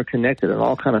kind of interconnected and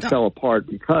all kind of fell apart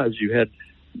because you had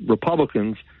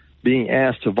Republicans being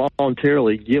asked to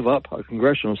voluntarily give up a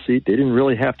congressional seat they didn't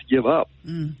really have to give up.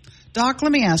 Doc,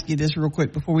 let me ask you this real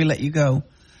quick before we let you go.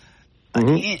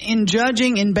 Mm-hmm. In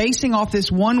judging and basing off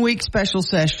this 1 week special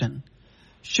session,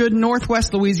 should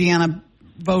Northwest Louisiana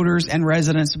voters and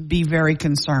residents be very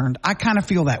concerned? I kind of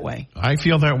feel that way. I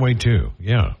feel that way too.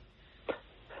 Yeah.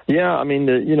 Yeah. I mean,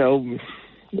 the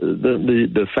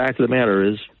fact of the matter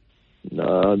is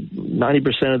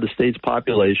 90% of the state's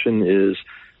population is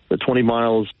the 20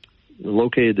 miles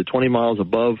located to 20 miles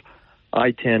above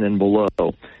I-10 and below.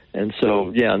 And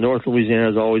so, North Louisiana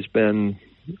has always been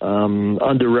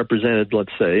underrepresented,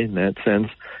 let's say, in that sense.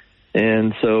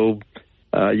 And so,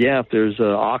 if there's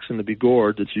oxen to be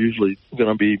gored, it's usually going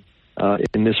to be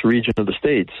in this region of the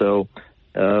state. So,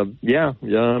 it's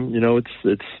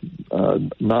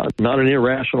not an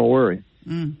irrational worry.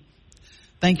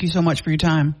 Thank you so much for your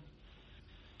time.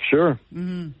 Sure.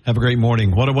 Mm-hmm. Have a great morning.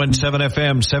 101.7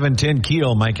 FM, 710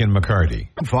 KEEL, Mike and McCarty.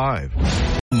 5.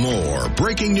 More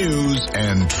breaking news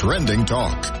and trending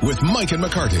talk with Mike and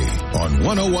McCarty on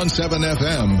 101.7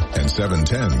 FM and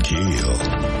 710 KEEL.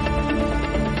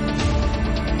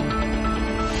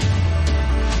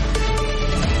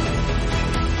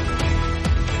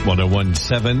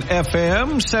 101.7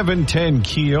 FM, 710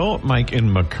 KEEL, Mike and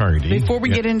McCarty. Before we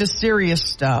get into serious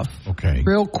stuff, okay,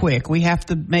 real quick, we have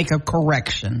to make a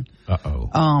correction.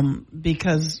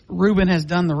 Because Ruben has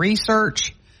done the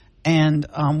research, and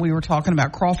we were talking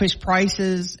about crawfish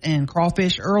prices and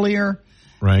crawfish earlier.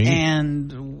 Right.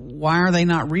 And why are they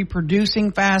not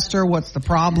reproducing faster? What's the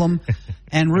problem?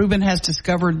 And Ruben has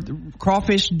discovered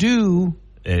crawfish do.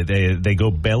 They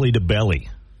go belly to belly.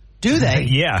 Do they?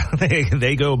 Yeah,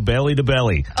 they go belly to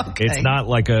belly. Okay. It's not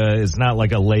like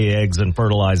a lay eggs and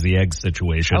fertilize the eggs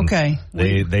situation. Okay.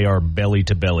 They are belly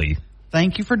to belly.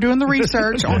 Thank you for doing the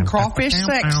research on crawfish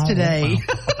sex today.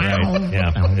 Right.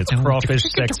 Yeah. It's crawfish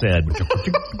sex ed.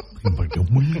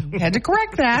 Had to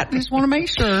correct that. Just want to make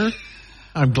sure.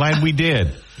 I'm glad we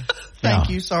did. Thank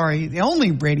you. Sorry. The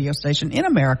only radio station in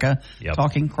America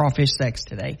talking crawfish sex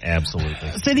today.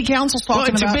 Absolutely. City Council's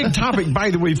talking about... It's a big topic, by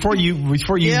the way, before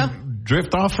you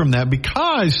drift off from that,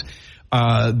 because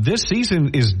this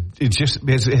season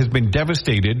has been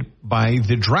devastated by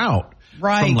the drought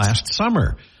from last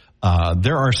summer.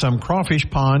 There are some crawfish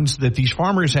ponds that these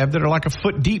farmers have that are like a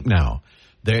foot deep now.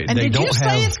 Did you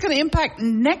say it's going to impact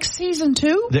next season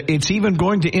too? It's even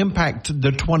going to impact the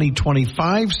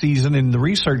 2025 season in the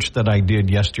research that I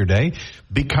did yesterday,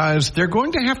 because they're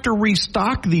going to have to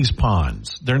restock these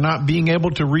ponds. They're not being able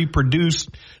to reproduce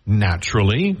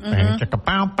naturally, because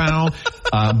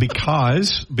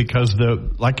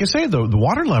like I say, the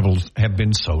water levels have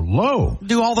been so low.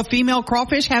 Do all the female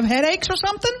crawfish have headaches or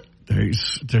something?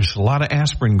 There's a lot of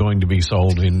aspirin going to be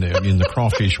sold in the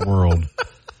crawfish world.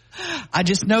 I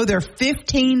just know they're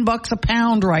 $15 a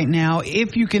pound right now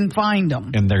if you can find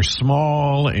them. And they're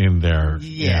small and they're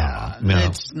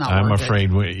it's not. I'm worth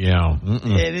afraid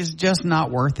it is just not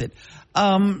worth it.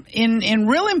 In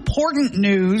real important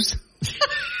news,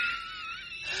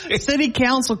 City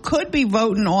Council could be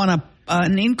voting on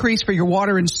an increase for your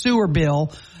water and sewer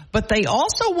bill, but they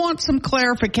also want some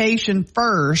clarification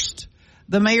first.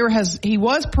 The mayor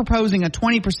was proposing a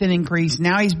 20% increase.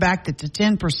 Now he's backed it to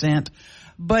 10%.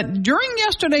 But during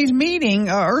yesterday's meeting,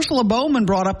 Ursula Bowman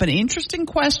brought up an interesting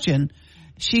question.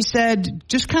 She said,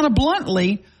 just kind of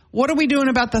bluntly, what are we doing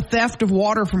about the theft of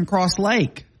water from Cross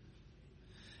Lake?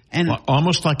 And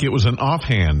almost like it was an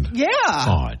offhand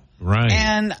thought. Right.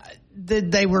 And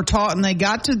they were taught, and they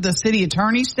got to the city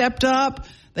attorney stepped up.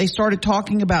 They started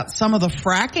talking about some of the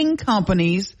fracking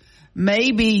companies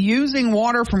may be using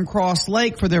water from Cross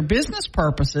Lake for their business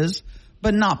purposes,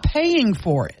 but not paying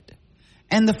for it.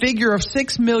 And the figure of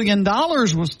 $6 million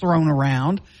was thrown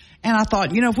around. And I thought,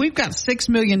 if we've got $6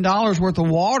 million worth of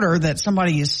water that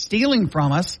somebody is stealing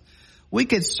from us, we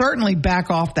could certainly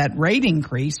back off that rate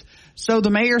increase. So the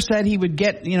mayor said he would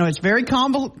get, it's very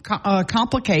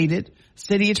complicated.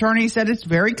 City attorney said it's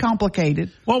very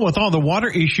complicated. Well, with all the water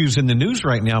issues in the news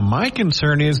right now, my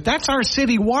concern is that's our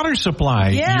city water supply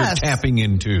you're tapping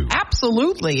into.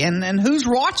 Absolutely. And who's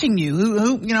watching you?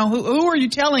 Who are you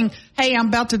telling, hey, I'm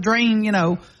about to drain,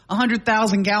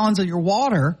 100,000 gallons of your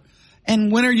water,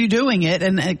 and when are you doing it,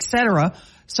 and et cetera.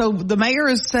 So the mayor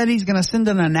has said he's going to send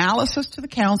an analysis to the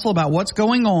council about what's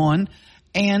going on.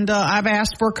 And I've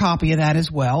asked for a copy of that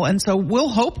as well. And so we'll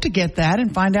hope to get that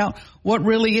and find out what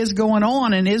really is going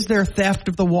on. And is there theft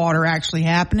of the water actually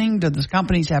happening? Do the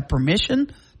companies have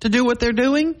permission to do what they're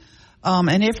doing?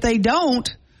 And if they don't,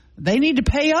 they need to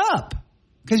pay up,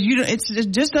 because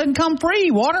it just doesn't come free.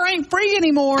 Water ain't free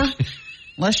anymore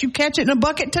unless you catch it in a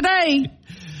bucket today.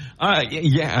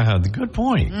 Good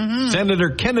point. Mm-hmm. Senator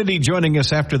Kennedy joining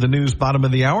us after the news, bottom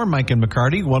of the hour. Mike and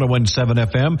McCarty, 101.7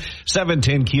 FM,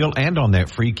 710 KEEL, and on that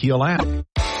free KEEL app.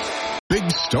 Big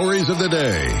stories of the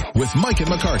day with Mike and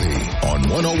McCarty on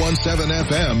 101.7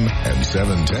 FM and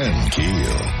 710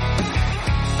 KEEL.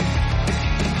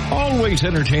 Always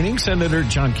entertaining. Senator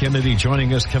John Kennedy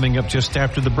joining us, coming up just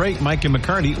after the break. Mike and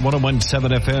McCarty, 101.7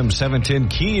 FM, 710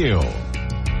 KEEL.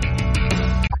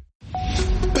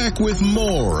 Back with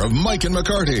more of Mike and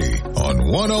McCarty on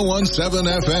 101.7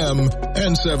 FM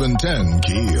and 710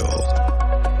 KEEL.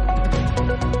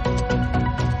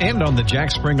 And on the Jack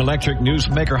Spring Electric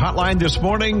Newsmaker Hotline this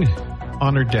morning,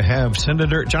 honored to have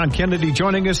Senator John Kennedy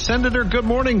joining us. Senator, good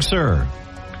morning, sir.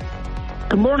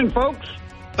 Good morning, folks.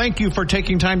 Thank you for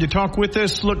taking time to talk with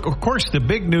us. Look, of course, the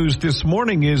big news this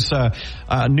morning is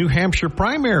New Hampshire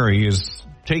primary is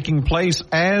taking place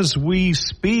as we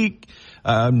speak.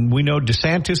 We know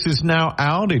DeSantis is now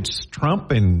out. It's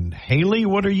Trump and Haley.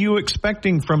 What are you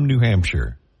expecting from New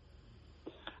Hampshire?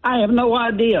 I have no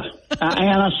idea.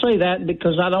 And I say that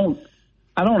because I don't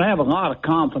have a lot of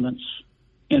confidence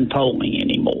in polling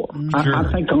anymore. Sure.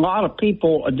 I think a lot of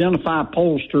people identify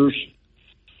pollsters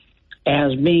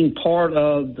as being part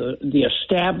of the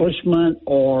establishment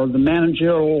or the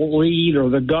managerial lead or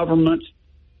the government,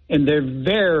 and they're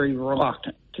very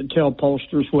reluctant to tell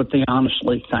pollsters what they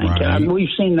honestly think. Right. We've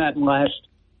seen that in the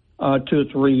last 2 or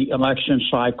 3 election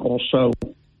cycles. So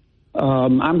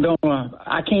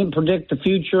I can't predict the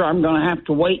future. I'm going to have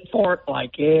to wait for it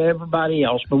like everybody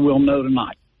else, but we'll know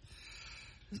tonight.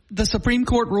 The Supreme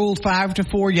Court ruled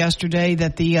 5-4 yesterday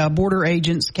that the border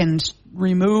agents can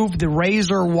remove the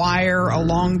razor wire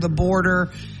along the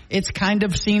border. It's kind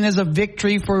of seen as a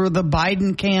victory for the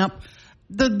Biden camp.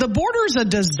 The border is a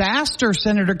disaster,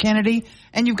 Senator Kennedy,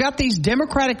 and you've got these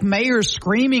Democratic mayors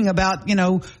screaming about,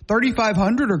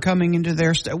 3,500 are coming into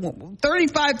their state,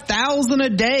 35,000 a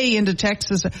day into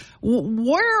Texas.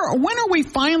 When are we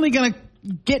finally going to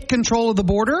get control of the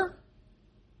border?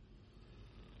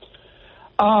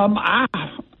 I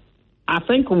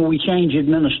think when we change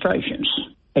administrations,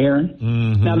 Aaron.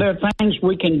 Mm-hmm. Now, there are things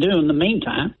we can do in the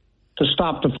meantime to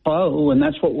stop the flow, and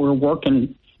that's what we're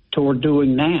working toward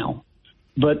doing now.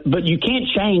 But you can't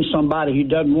change somebody who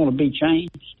doesn't want to be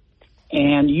changed.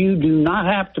 And you do not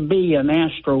have to be an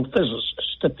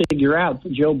astrophysicist to figure out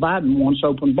that Joe Biden wants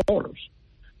open borders.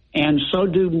 And so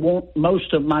do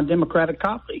most of my Democratic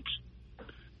colleagues.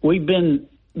 We've been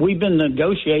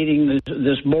negotiating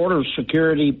this border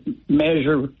security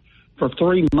measure for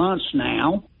 3 months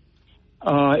now.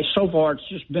 So far, it's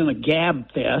just been a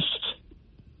gab fest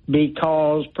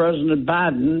because President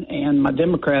Biden and my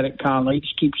Democratic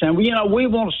colleagues keep saying, well, we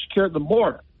want to secure the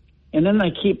border. And then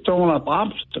they keep throwing up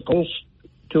obstacles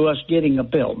to us getting a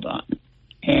bill done.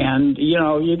 And,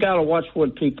 you got to watch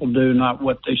what people do, not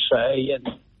what they say. And,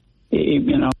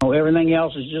 everything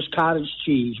else is just cottage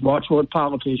cheese. Watch what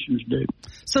politicians do.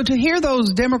 So to hear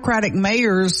those Democratic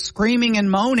mayors screaming and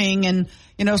moaning and,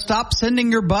 stop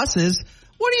sending your buses,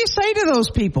 what do you say to those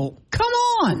people? Come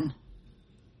on.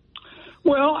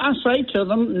 Well, I say to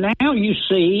them, now you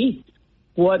see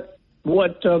what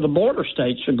the border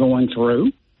states are going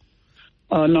through.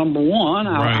 Number one,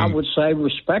 right. I would say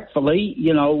respectfully,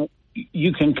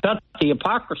 you can cut the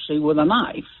hypocrisy with a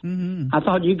knife. Mm-hmm. I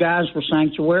thought you guys were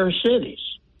sanctuary cities.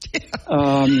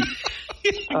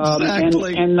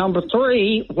 Exactly. And number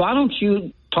three, why don't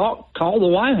you call the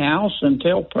White House and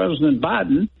tell President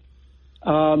Biden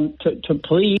to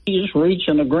please reach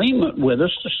an agreement with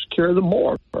us to secure the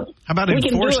border? How about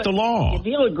enforce the law? If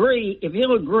you'll agree,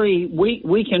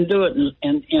 we can do it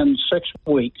in 6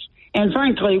 weeks. And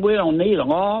frankly, we don't need a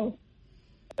law.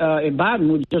 If Biden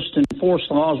would just enforce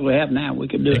the laws we have now, we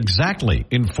could do it. Exactly.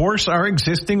 Enforce our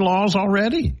existing laws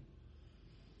already.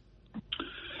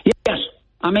 Yes.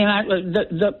 I mean,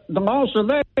 the laws are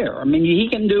there. I mean, he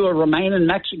can do a Remain in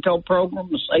Mexico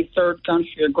program, a safe third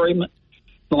country agreement.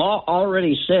 The law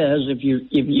already says if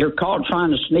you're caught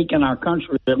trying to sneak in our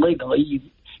country illegally,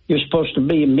 you're supposed to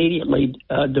be immediately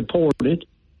deported.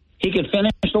 He could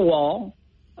finish the wall.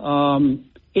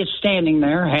 It's standing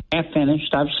there, half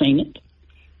finished. I've seen it.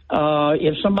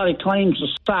 If somebody claims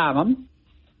asylum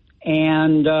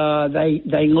and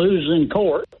they lose in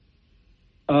court,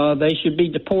 they should be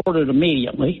deported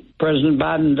immediately. President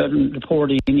Biden doesn't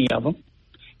deport any of them.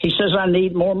 He says, I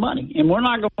need more money. And we're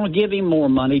not going to give him more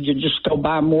money to just go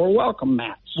buy more welcome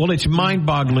mats. Well, it's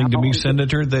mind-boggling to me,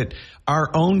 Senator, that our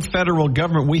own federal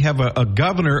government, we have a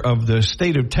governor of the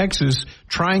state of Texas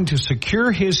trying to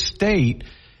secure his state,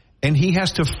 and he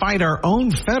has to fight our own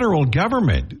federal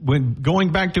government.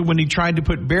 Going back to when he tried to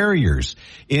put barriers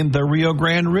in the Rio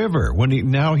Grande River,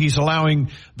 now he's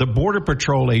allowing the Border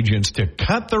Patrol agents to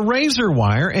cut the razor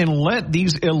wire and let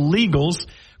these illegals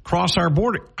cross our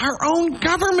border. Our own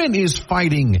government is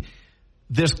fighting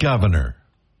this governor.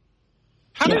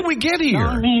 How did we get here? No,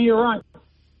 I mean, you're right.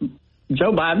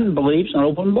 Joe Biden believes in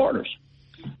open borders.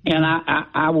 And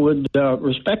I would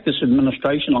respect this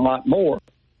administration a lot more.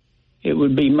 It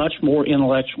would be much more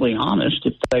intellectually honest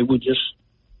if they would just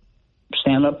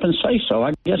stand up and say so.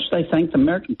 I guess they think the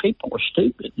American people are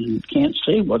stupid and can't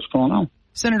see what's going on.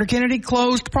 Senator Kennedy,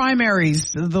 closed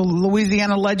primaries. The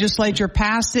Louisiana legislature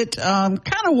passed it, kind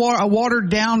of a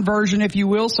watered-down version, if you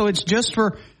will, so it's just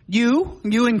for you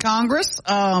in Congress,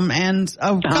 and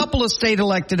a couple of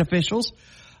state-elected officials.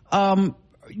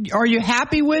 Are you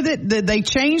happy with it? They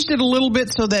changed it a little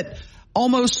bit so that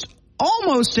almost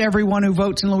everyone who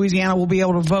votes in Louisiana will be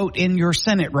able to vote in your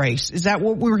Senate race. Is that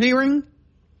what we're hearing?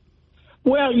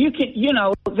 Well,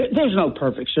 there's no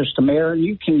perfect system,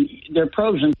 Aaron. There are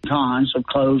pros and cons of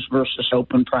closed versus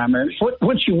open primaries.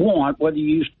 What you want, whether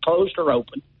you use closed or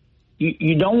open,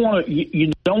 you don't want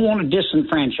to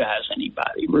disenfranchise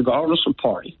anybody, regardless of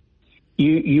party.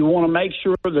 You want to make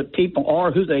sure that people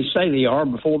are who they say they are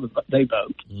before they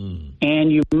vote.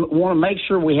 And you want to make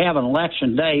sure we have an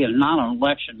election day and not an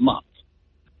election month.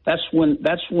 That's when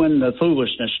the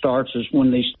foolishness starts, is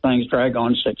when these things drag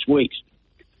on 6 weeks.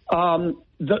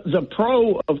 The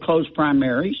pro of closed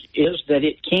primaries is that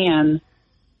it can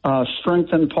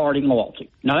strengthen party loyalty.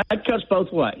 Now, that cuts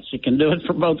both ways. It can do it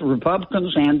for both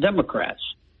Republicans and Democrats.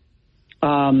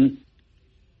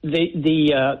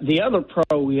 The other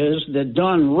pro is that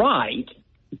done right,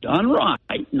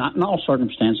 not in all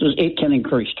circumstances, it can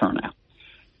increase turnout.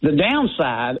 The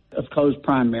downside of closed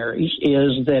primaries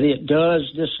is that it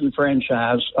does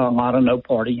disenfranchise a lot of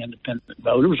no-party independent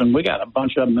voters, and we got a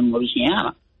bunch of them in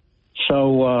Louisiana.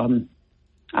 So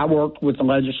I worked with the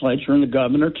legislature and the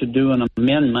governor to do an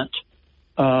amendment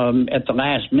at the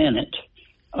last minute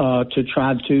to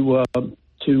try to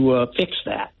fix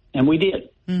that, and we did.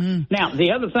 Mm-hmm. Now,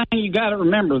 the other thing you got to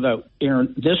remember, though,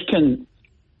 Aaron,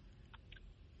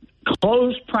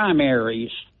 closed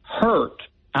primaries hurt.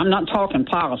 I'm not talking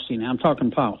policy now. I'm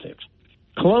talking politics.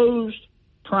 Closed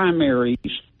primaries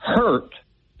hurt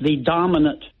the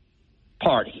dominant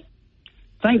party.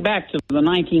 Think back to the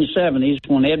 1970s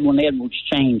when Edwin Edwards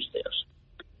changed this.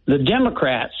 The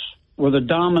Democrats were the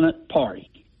dominant party.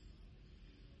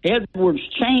 Edwards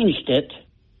changed it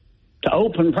to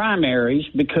open primaries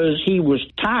because he was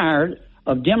tired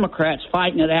of Democrats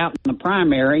fighting it out in the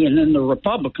primary and then the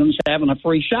Republicans having a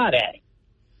free shot at it.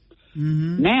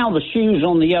 Mm-hmm. Now the shoe's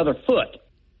on the other foot.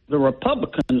 The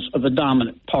Republicans are the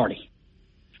dominant party.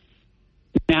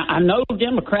 Now, I know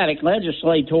Democratic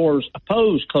legislators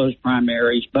oppose closed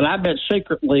primaries, but I bet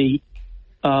secretly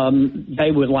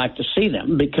they would like to see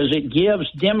them because it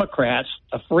gives Democrats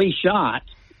a free shot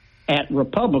at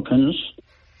Republicans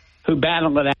who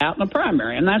battle it out in the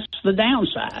primary, and that's the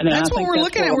downside. And that's what we're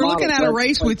looking at. We're looking at a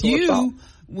race with you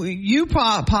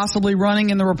possibly running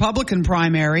in the Republican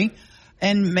primary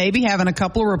and maybe having a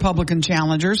couple of Republican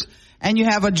challengers, and you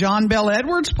have a John Bel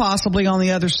Edwards possibly on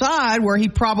the other side where he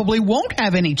probably won't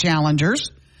have any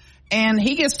challengers, and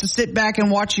he gets to sit back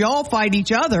and watch y'all fight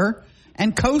each other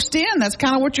and coast in. That's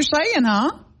kind of what you're saying,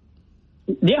 huh?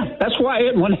 Yeah, that's why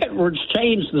Edwin Edwards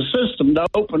changed the system to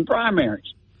open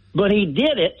primaries. But he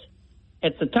did it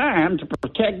at the time to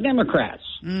protect Democrats.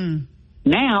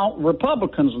 Now,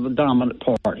 Republicans are the dominant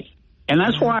party. And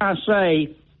that's why I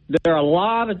say there are a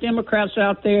lot of Democrats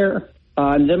out there,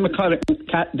 Democratic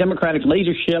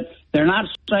leadership. They're not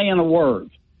saying a word,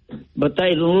 but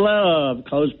they love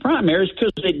closed primaries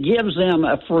because it gives them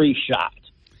a free shot.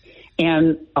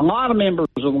 And a lot of members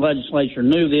of the legislature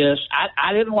knew this.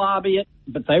 I didn't lobby it,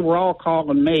 but they were all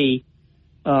calling me.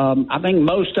 I think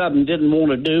most of them didn't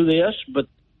want to do this, but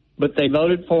they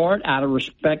voted for it out of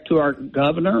respect to our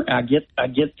governor. I get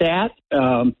that.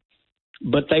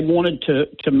 But they wanted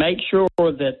to make sure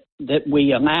that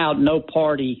we allowed no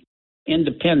party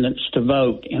independents to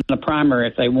vote in the primary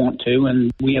if they want to,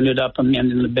 and we ended up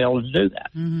amending the bill to do that.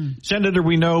 Mm-hmm. Senator,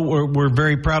 we know we're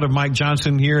very proud of Mike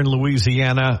Johnson here in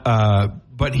Louisiana,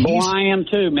 but I am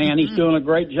too, man. He's doing a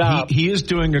great job. He is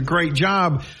doing a great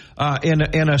job,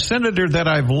 and a senator that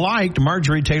I've liked,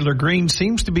 Marjorie Taylor Greene,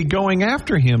 seems to be going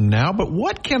after him now. But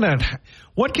what can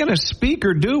a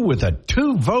speaker do with a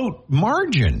 2-vote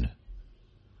margin?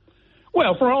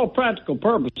 Well, for all practical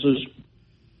purposes,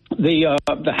 the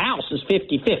House is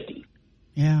 50-50.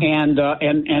 Yeah.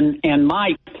 And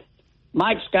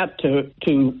Mike's got to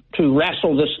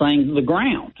wrestle this thing to the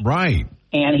ground. Right.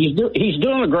 And he's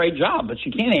doing a great job, but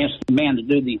you can't ask the man to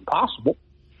do the impossible.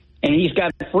 And he's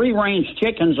got free-range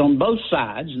chickens on both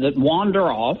sides that wander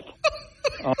off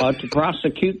to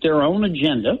prosecute their own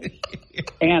agenda.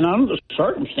 And under the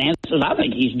circumstances, I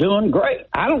think he's doing great.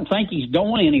 I don't think he's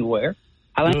going anywhere.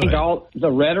 I think all the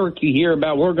rhetoric you hear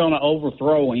about we're going to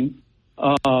overthrow him,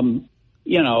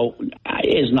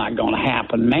 is not going to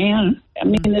happen, man. I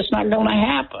mean, it's not going to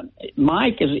happen.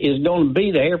 Mike is going to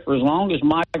be there for as long as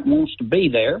Mike wants to be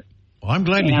there. Well, I'm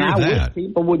glad to hear that. And I wish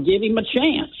people would give him a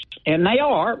chance. And they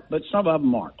are, but some of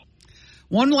them aren't.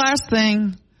 One last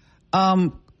thing.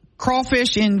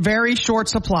 Crawfish in very short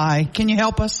supply. Can you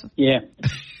help us? Yeah.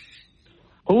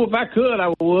 Oh, if I could,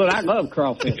 I would. I love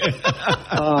crawfish.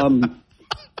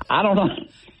 I don't know.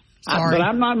 But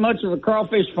I'm not much of a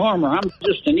crawfish farmer. I'm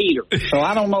just an eater. So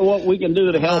I don't know what we can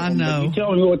do to help them. But you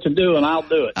tell me what to do, and I'll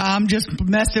do it. I'm just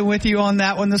messing with you on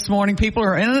that one this morning. People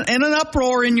are in an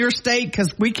uproar in your state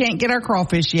because we can't get our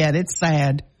crawfish yet. It's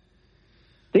sad.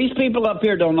 These people up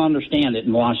here don't understand it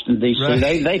in Washington, D.C.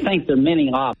 Right. They think they're mini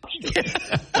lobsters.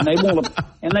 and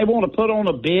they want to put on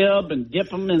a bib and dip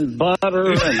them in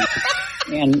butter.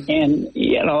 And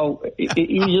you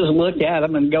just look at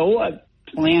them and go, what?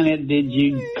 planet did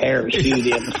you parachute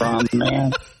in from,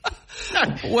 man?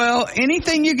 Well,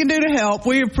 anything you can do to help.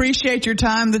 We appreciate your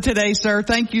time today, sir.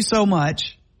 Thank you so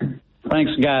much.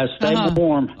 Thanks, guys. Stay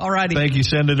warm. All righty. Thank you,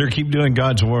 Senator. Keep doing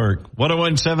God's work.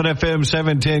 101.7 FM,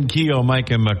 710 KEEL,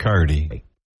 Mike and McCarty.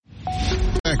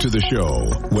 Back to the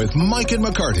show with Mike and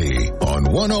McCarty on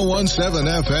 101.7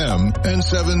 FM and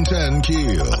 710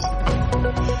 KEEL.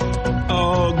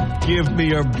 Oh, give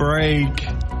me a break.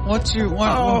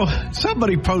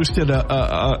 Somebody posted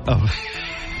a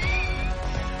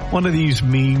one of these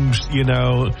memes, you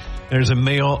know, there's a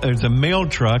mail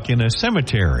truck in a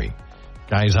cemetery.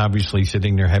 Guy's obviously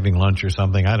sitting there having lunch or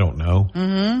something. I don't know.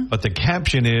 Mm-hmm. But the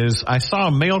caption is, I saw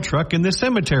a mail truck in the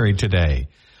cemetery today.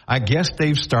 I guess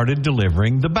they've started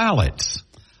delivering the ballots.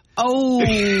 Oh,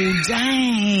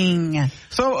 dang.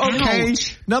 So, okay.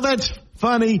 Ouch. Now that's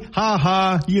funny. Ha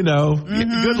ha. You know,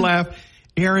 good laugh.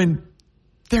 Aaron,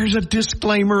 there's a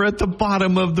disclaimer at the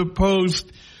bottom of the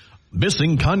post.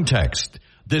 Missing context.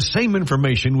 This same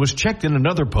information was checked in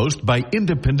another post by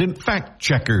independent fact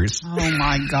checkers. Oh,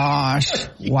 my gosh.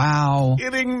 Wow.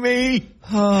 Kidding me?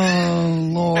 Oh,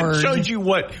 Lord. That shows you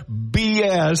what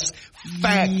BS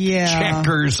fact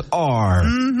checkers are.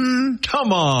 Mm-hmm.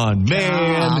 Come on,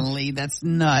 man. Golly, that's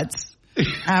nuts.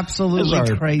 Absolutely as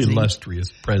our crazy.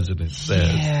 Illustrious president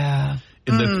says. Yeah.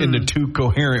 In the two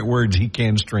coherent words he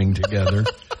can string together.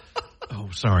 Oh,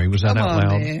 sorry. Was that out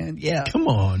loud? Man. Yeah. Come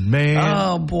on, man.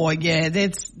 Oh, boy. Yeah,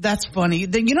 that's funny.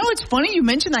 You know, it's funny you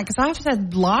mentioned that because I've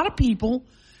had a lot of people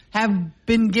have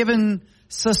been given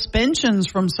suspensions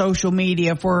from social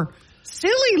media for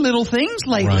silly little things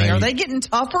lately. Right. Are they getting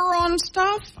tougher on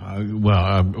stuff?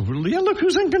 Look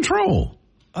who's in control.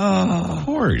 Of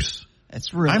course.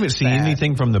 That's really I haven't seen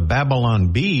anything from the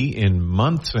Babylon Bee in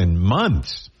months and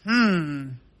months.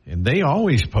 And they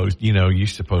always post,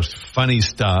 used to post funny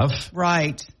stuff.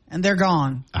 Right. And they're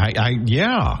gone.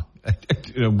 Yeah.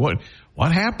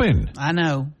 What happened? I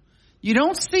know. You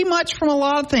don't see much from a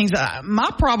lot of things.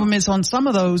 My problem is on some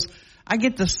of those, I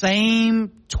get the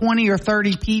same 20 or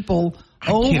 30 people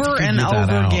over and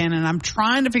over again, and I'm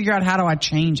trying to figure out how do I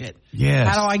change it. Yes.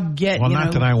 How do I get,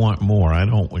 not that I want more. I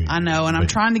don't. I know, and I'm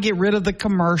trying to get rid of the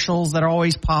commercials that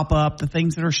always pop up, the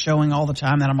things that are showing all the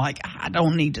time that I'm like, I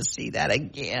don't need to see that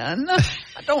again.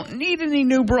 I don't need any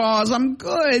new bras. I'm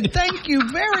good. Thank you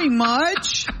very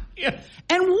much. Yeah.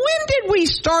 And when did we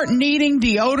start needing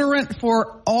deodorant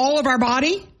for all of our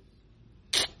body?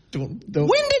 Don't. When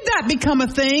did that become a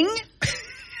thing?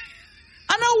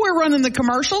 I know we're running the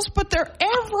commercials, but they're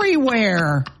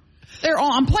everywhere.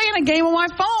 I'm playing a game on my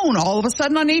phone. All of a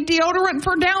sudden, I need deodorant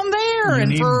for down there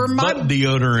for my butt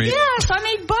deodorant. Yes, I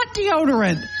need butt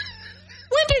deodorant.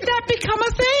 When did that become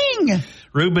a thing?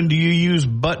 Ruben, do you use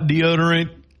butt deodorant?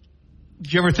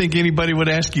 Did you ever think anybody would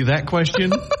ask you that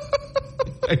question?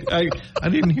 I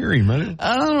didn't hear him.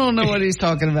 I don't know what he's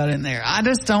talking about in there. I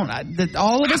just don't.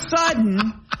 All of a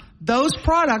sudden, those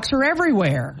products are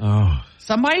everywhere. Oh.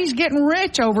 Somebody's getting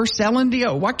rich over selling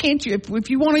deodorant. Why can't you, if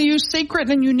you want to use Secret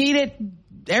and you need it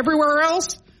everywhere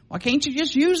else, why can't you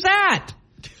just use that?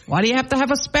 Why do you have to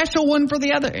have a special one for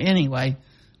the other? Anyway,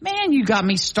 man, you got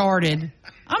me started.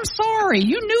 I'm sorry.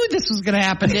 You knew this was going to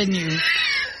happen, didn't you?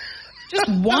 Just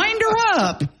wind her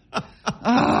up.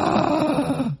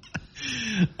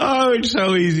 Oh, it's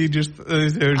so easy. Just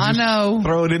I know.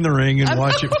 Throw it in the ring and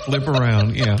watch it flip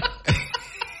around. Yeah.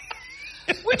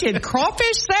 We did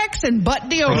crawfish sex and butt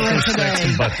deodorant today.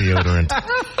 And butt deodorant.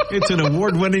 It's an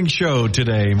award-winning show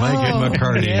today, Mike and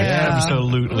McCarty. Yeah.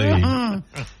 Absolutely.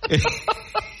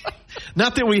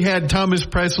 Not that we had Thomas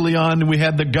Presley on, we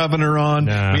had the governor on,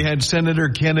 we had Senator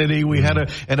Kennedy, we had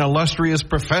an illustrious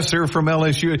professor from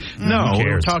LSU. No,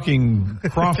 we're talking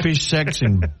crawfish sex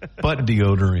and butt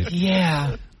deodorant.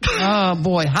 Yeah. Oh,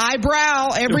 boy.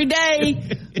 Highbrow every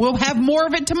day. We'll have more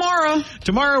of it tomorrow.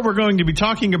 Tomorrow we're going to be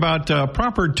talking about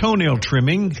proper toenail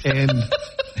trimming and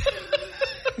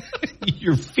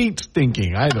your feet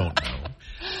stinking. I don't know.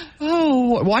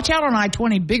 Oh, watch out on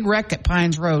I-20. Big wreck at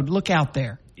Pines Road. Look out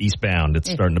there. Eastbound.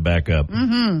 It's starting to back up.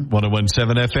 101.7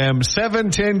 FM,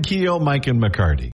 710 KEEL, Mike and McCarty.